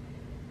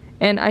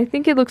 And I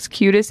think it looks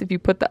cutest if you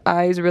put the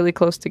eyes really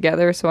close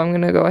together, so I'm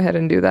going to go ahead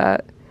and do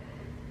that.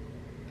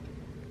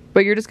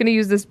 But you're just going to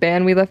use this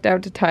band we left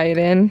out to tie it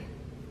in.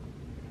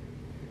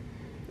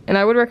 And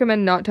I would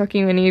recommend not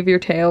tucking any of your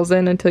tails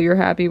in until you're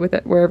happy with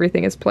it, where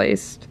everything is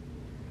placed.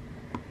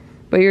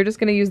 But you're just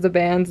going to use the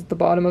bands at the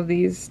bottom of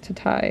these to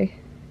tie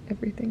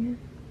everything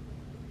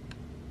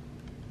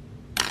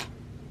in.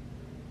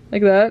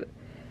 Like that.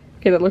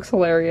 Okay, that looks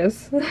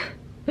hilarious.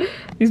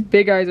 These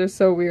big eyes are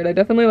so weird. I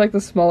definitely like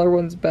the smaller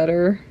ones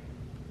better.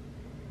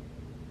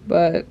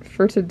 But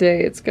for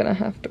today, it's going to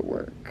have to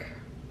work.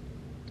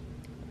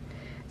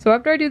 So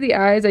after I do the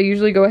eyes, I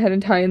usually go ahead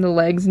and tie in the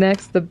legs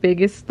next, the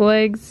biggest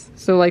legs.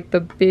 So like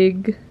the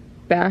big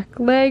back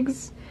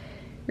legs.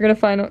 You're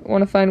gonna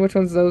want to find which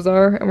ones those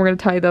are, and we're gonna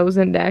tie those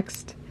in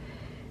next.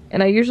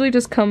 And I usually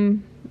just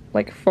come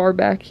like far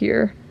back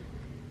here,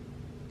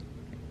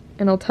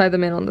 and I'll tie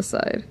them in on the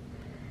side.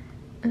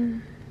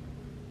 You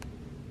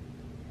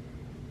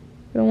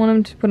don't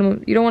want to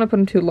put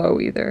them too low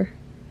either.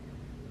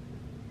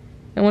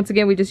 And once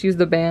again, we just use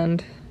the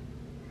band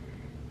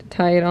to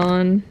tie it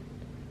on.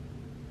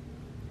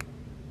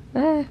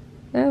 Ah,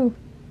 no.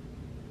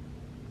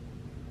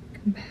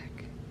 Come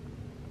back.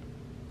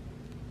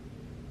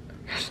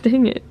 Gosh,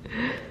 dang it.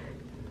 I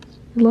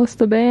lost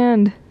the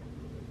band.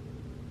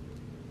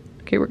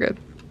 Okay, we're good.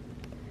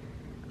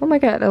 Oh my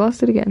god, I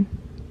lost it again.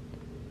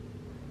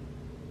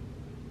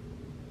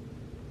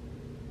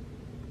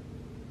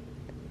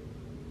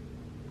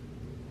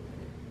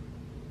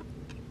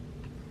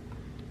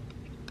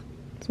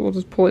 So we'll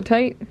just pull it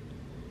tight.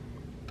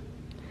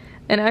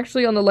 And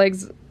actually on the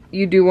legs,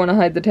 you do want to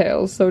hide the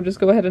tails, so just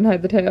go ahead and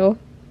hide the tail.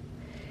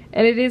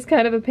 And it is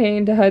kind of a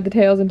pain to hide the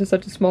tails into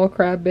such a small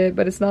crab bit,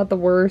 but it's not the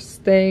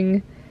worst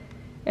thing.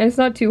 And it's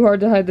not too hard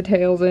to hide the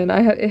tails in.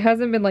 It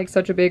hasn't been like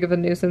such a big of a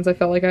nuisance. I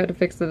felt like I had to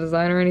fix the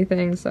design or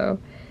anything, so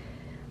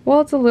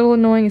while it's a little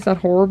annoying, it's not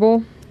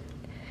horrible.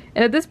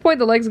 And at this point,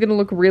 the leg's gonna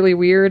look really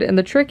weird, and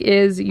the trick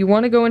is you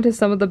want to go into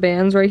some of the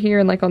bands right here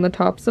and like on the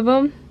tops of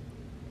them.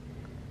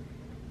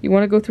 You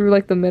want to go through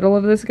like the middle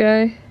of this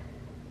guy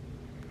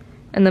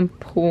and then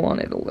pull on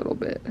it a little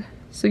bit.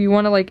 So you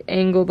want to like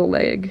angle the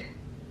leg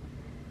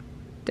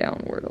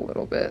downward a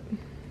little bit.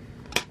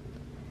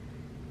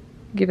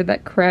 Give it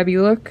that crabby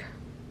look.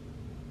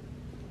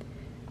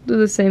 Do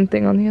the same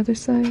thing on the other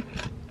side.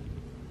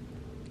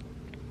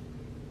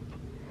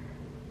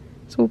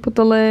 So we'll put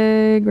the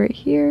leg right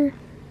here.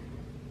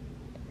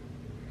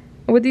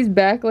 And with these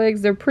back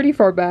legs, they're pretty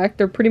far back.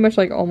 They're pretty much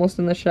like almost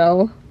in the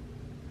shell.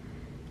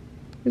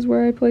 Is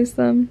where I place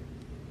them.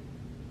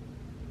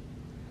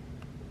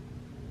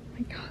 Oh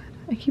my god,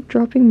 I keep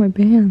dropping my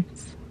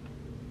bands.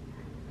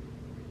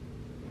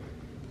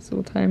 So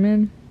we'll tie them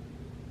in.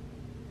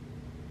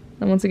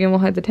 Then once again, we'll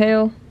hide the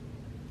tail.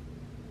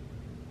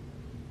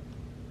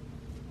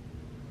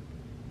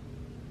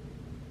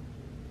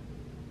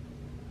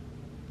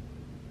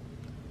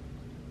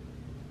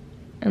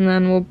 And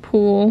then we'll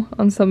pull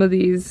on some of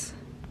these.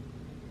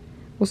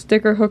 We'll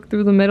stick our hook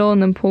through the middle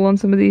and then pull on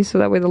some of these so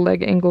that way the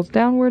leg angles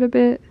downward a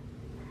bit.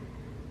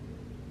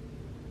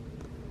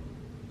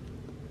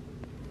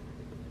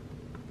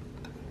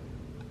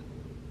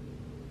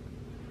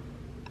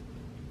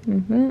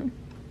 Like that. And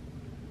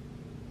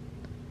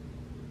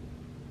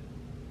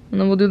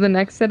then we'll do the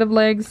next set of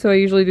legs. So I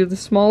usually do the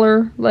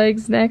smaller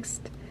legs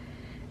next.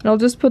 And I'll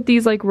just put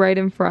these like right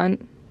in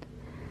front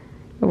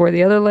of where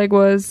the other leg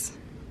was.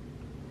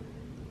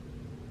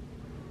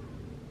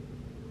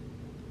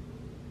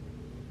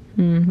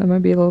 That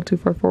might be a little too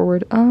far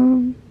forward.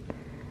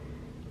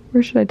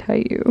 Where should I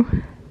tie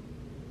you?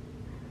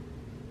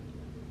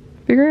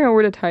 Figuring out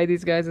where to tie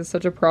these guys is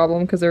such a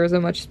problem because there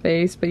isn't much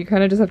space, but you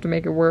kind of just have to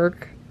make it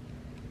work.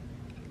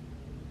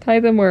 Tie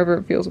them wherever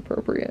it feels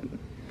appropriate.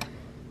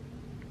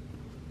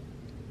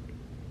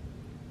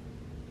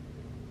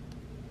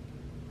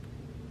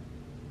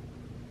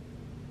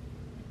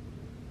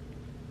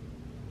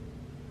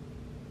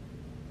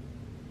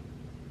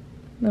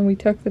 Then we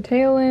tuck the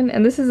tail in,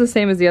 and this is the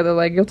same as the other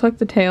leg. You'll tuck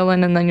the tail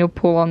in and then you'll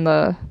pull on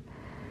a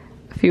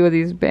few of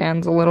these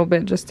bands a little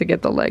bit just to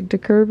get the leg to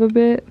curve a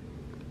bit.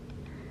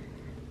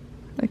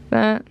 Like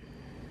that.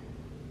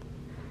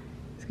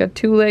 It's got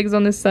two legs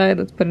on this side.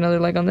 Let's put another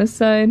leg on this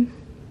side.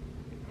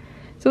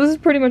 So this is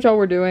pretty much all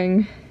we're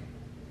doing.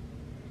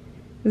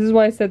 This is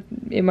why I said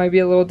it might be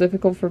a little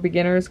difficult for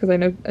beginners, because I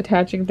know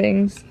attaching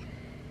things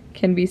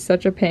can be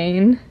such a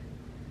pain.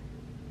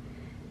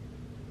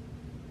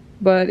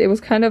 But it was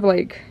kind of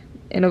like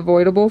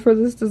unavoidable for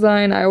this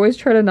design. I always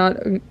try to not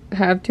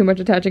have too much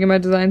attaching in my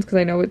designs because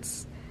I know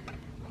it's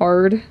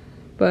hard,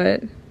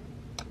 but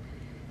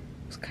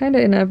it's kind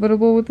of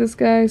inevitable with this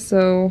guy,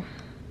 so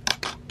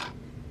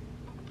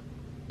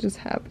just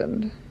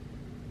happened.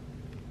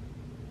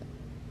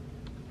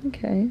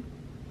 Okay.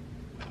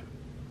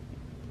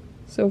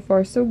 So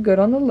far, so good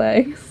on the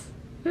legs.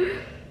 I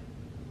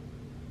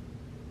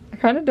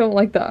kind of don't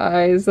like the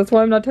eyes. That's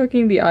why I'm not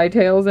tucking the eye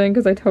tails in,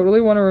 because I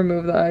totally want to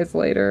remove the eyes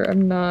later.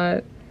 I'm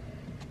not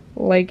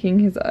liking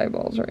his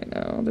eyeballs right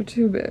now. They're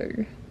too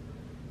big.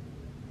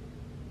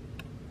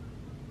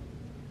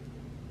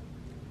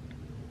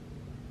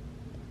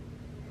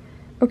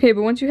 Okay,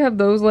 but once you have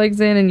those legs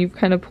in and you've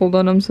kind of pulled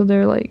on them so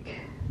they're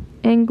like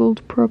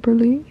angled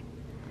properly,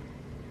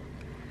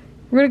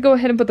 we're gonna go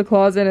ahead and put the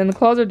claws in, and the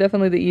claws are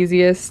definitely the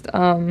easiest.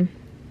 I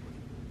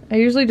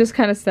usually just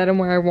kind of set them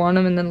where I want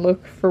them and then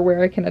look for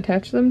where I can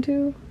attach them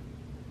to.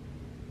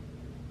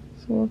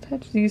 So we'll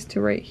attach these to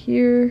right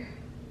here.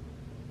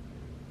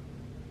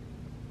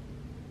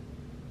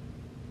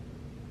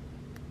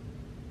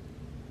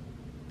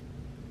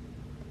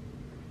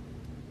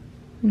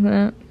 And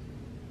that.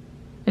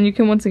 And you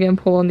can once again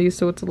pull on these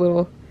so it's a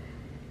little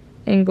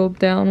angled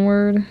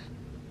downward.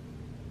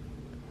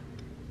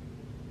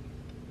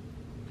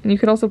 And you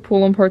could also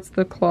pull on parts of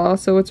the claw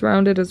so it's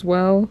rounded as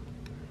well.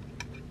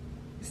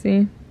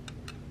 See?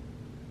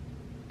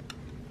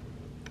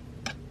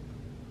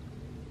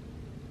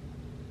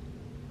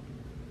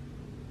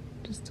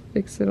 Just to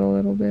fix it a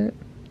little bit.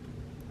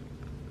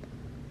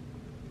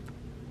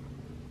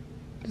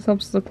 Just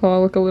helps the claw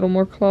look a little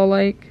more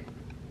claw-like.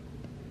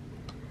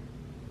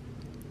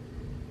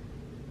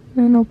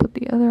 And I'll put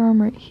the other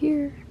arm right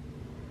here.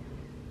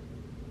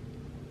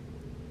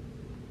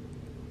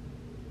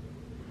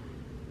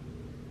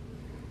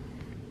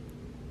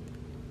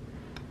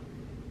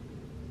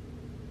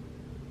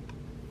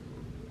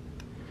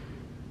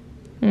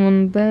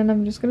 And then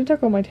I'm just gonna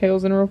tuck all my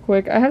tails in real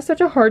quick. I have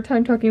such a hard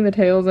time tucking the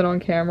tails in on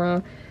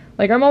camera.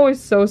 Like, I'm always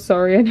so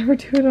sorry I never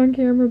do it on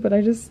camera, but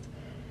I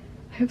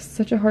have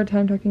such a hard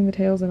time tucking the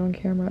tails in on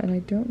camera, and I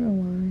don't know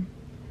why.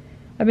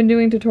 I've been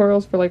doing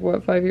tutorials for like,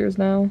 what, 5 years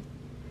now?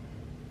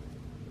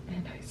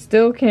 And I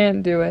still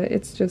can't do it.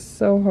 It's just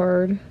so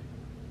hard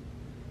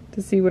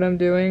to see what I'm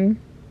doing.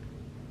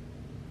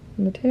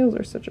 And the tails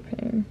are such a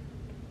pain.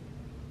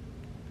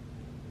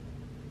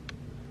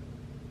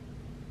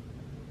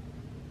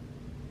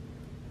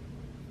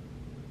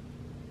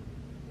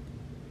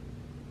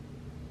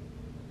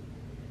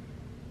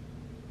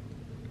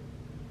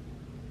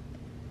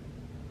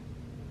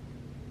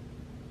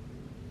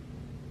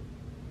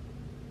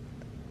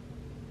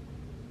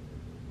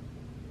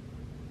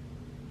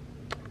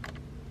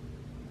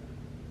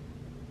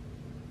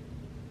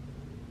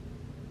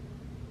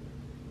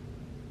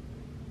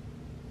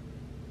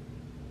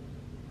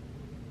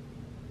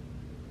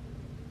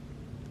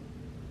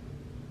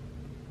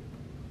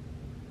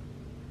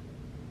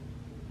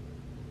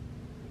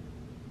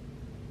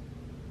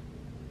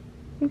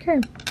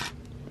 Okay,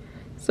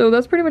 so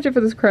that's pretty much it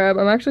for this crab.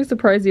 I'm actually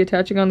surprised the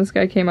attaching on this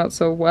guy came out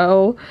so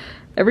well.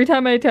 Every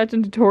time I attach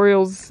in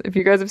tutorials, if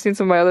you guys have seen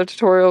some of my other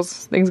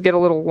tutorials, things get a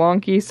little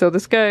wonky. So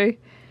this guy,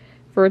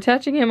 for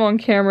attaching him on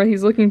camera,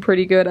 he's looking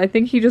pretty good. I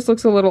think he just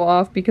looks a little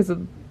off because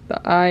of the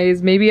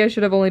eyes. Maybe I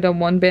should have only done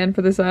one band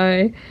for this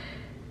eye.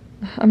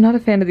 I'm not a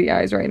fan of the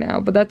eyes right now,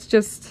 but that's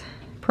just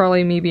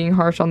probably me being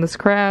harsh on this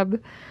crab.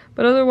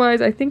 But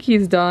otherwise, I think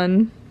he's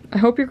done. I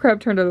hope your crab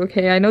turned out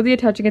okay. I know the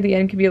attaching at the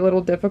end can be a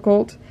little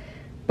difficult,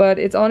 but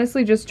it's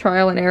honestly just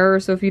trial and error,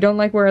 so if you don't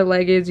like where a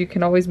leg is, you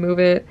can always move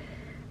it.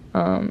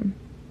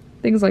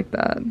 Things like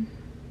that.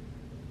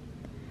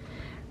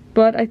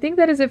 But I think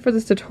that is it for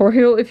this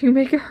tutorial. If you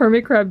make a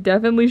hermit crab,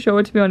 definitely show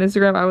it to me on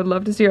Instagram. I would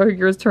love to see how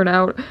yours turn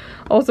out.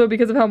 Also,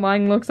 because of how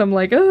mine looks, I'm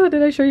like, oh,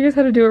 did I show you guys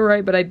how to do it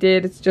right? But I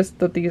did. It's just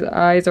that these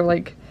eyes are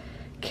like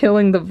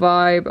killing the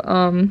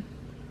vibe.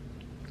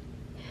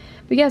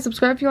 But yeah,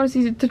 subscribe if you want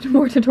to see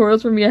more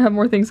tutorials from me. I have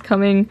more things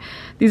coming.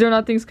 These are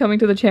not things coming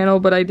to the channel,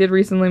 but I did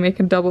recently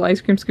make a double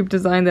ice cream scoop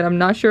design that I'm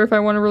not sure if I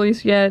want to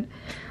release yet.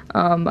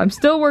 I'm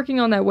still working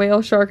on that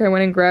whale shark. I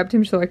went and grabbed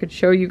him so I could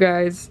show you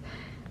guys.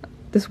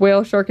 This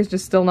whale shark is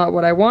just still not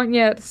what I want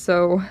yet,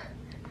 so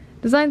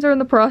designs are in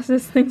the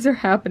process, things are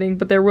happening,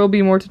 but there will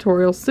be more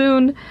tutorials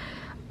soon.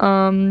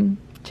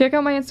 Check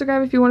out my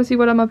Instagram if you want to see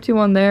what I'm up to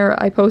on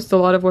there. I post a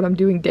lot of what I'm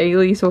doing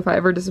daily, so if I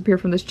ever disappear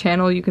from this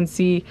channel, you can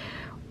see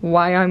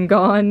why I'm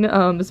gone,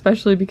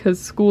 especially because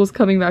school is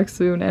coming back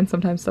soon and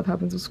sometimes stuff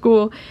happens with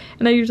school,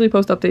 and I usually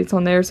post updates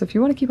on there. So if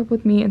you want to keep up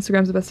with me,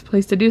 Instagram's the best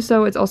place to do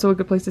so. It's also a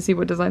good place to see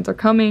what designs are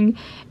coming.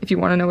 If you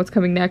want to know what's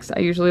coming next,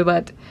 I usually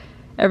let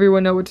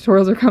everyone know what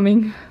tutorials are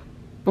coming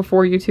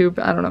before YouTube.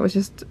 I don't know, it's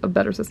just a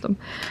better system.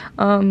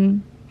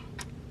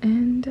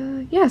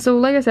 Yeah, so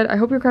like I said, I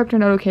hope your crab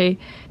turned out okay.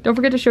 Don't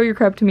forget to show your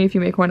crab to me if you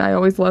make one. I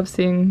always love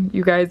seeing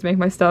you guys make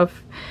my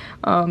stuff.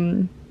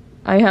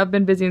 I have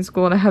been busy in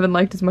school and I haven't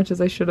liked as much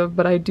as I should have,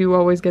 but I do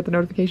always get the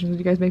notifications when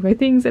you guys make my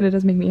things, and it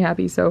does make me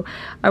happy, so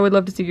I would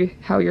love to see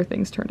how your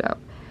things turned out.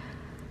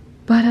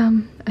 But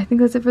I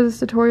think that's it for this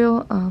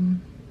tutorial.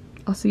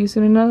 I'll see you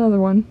soon in another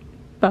one.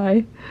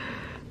 Bye.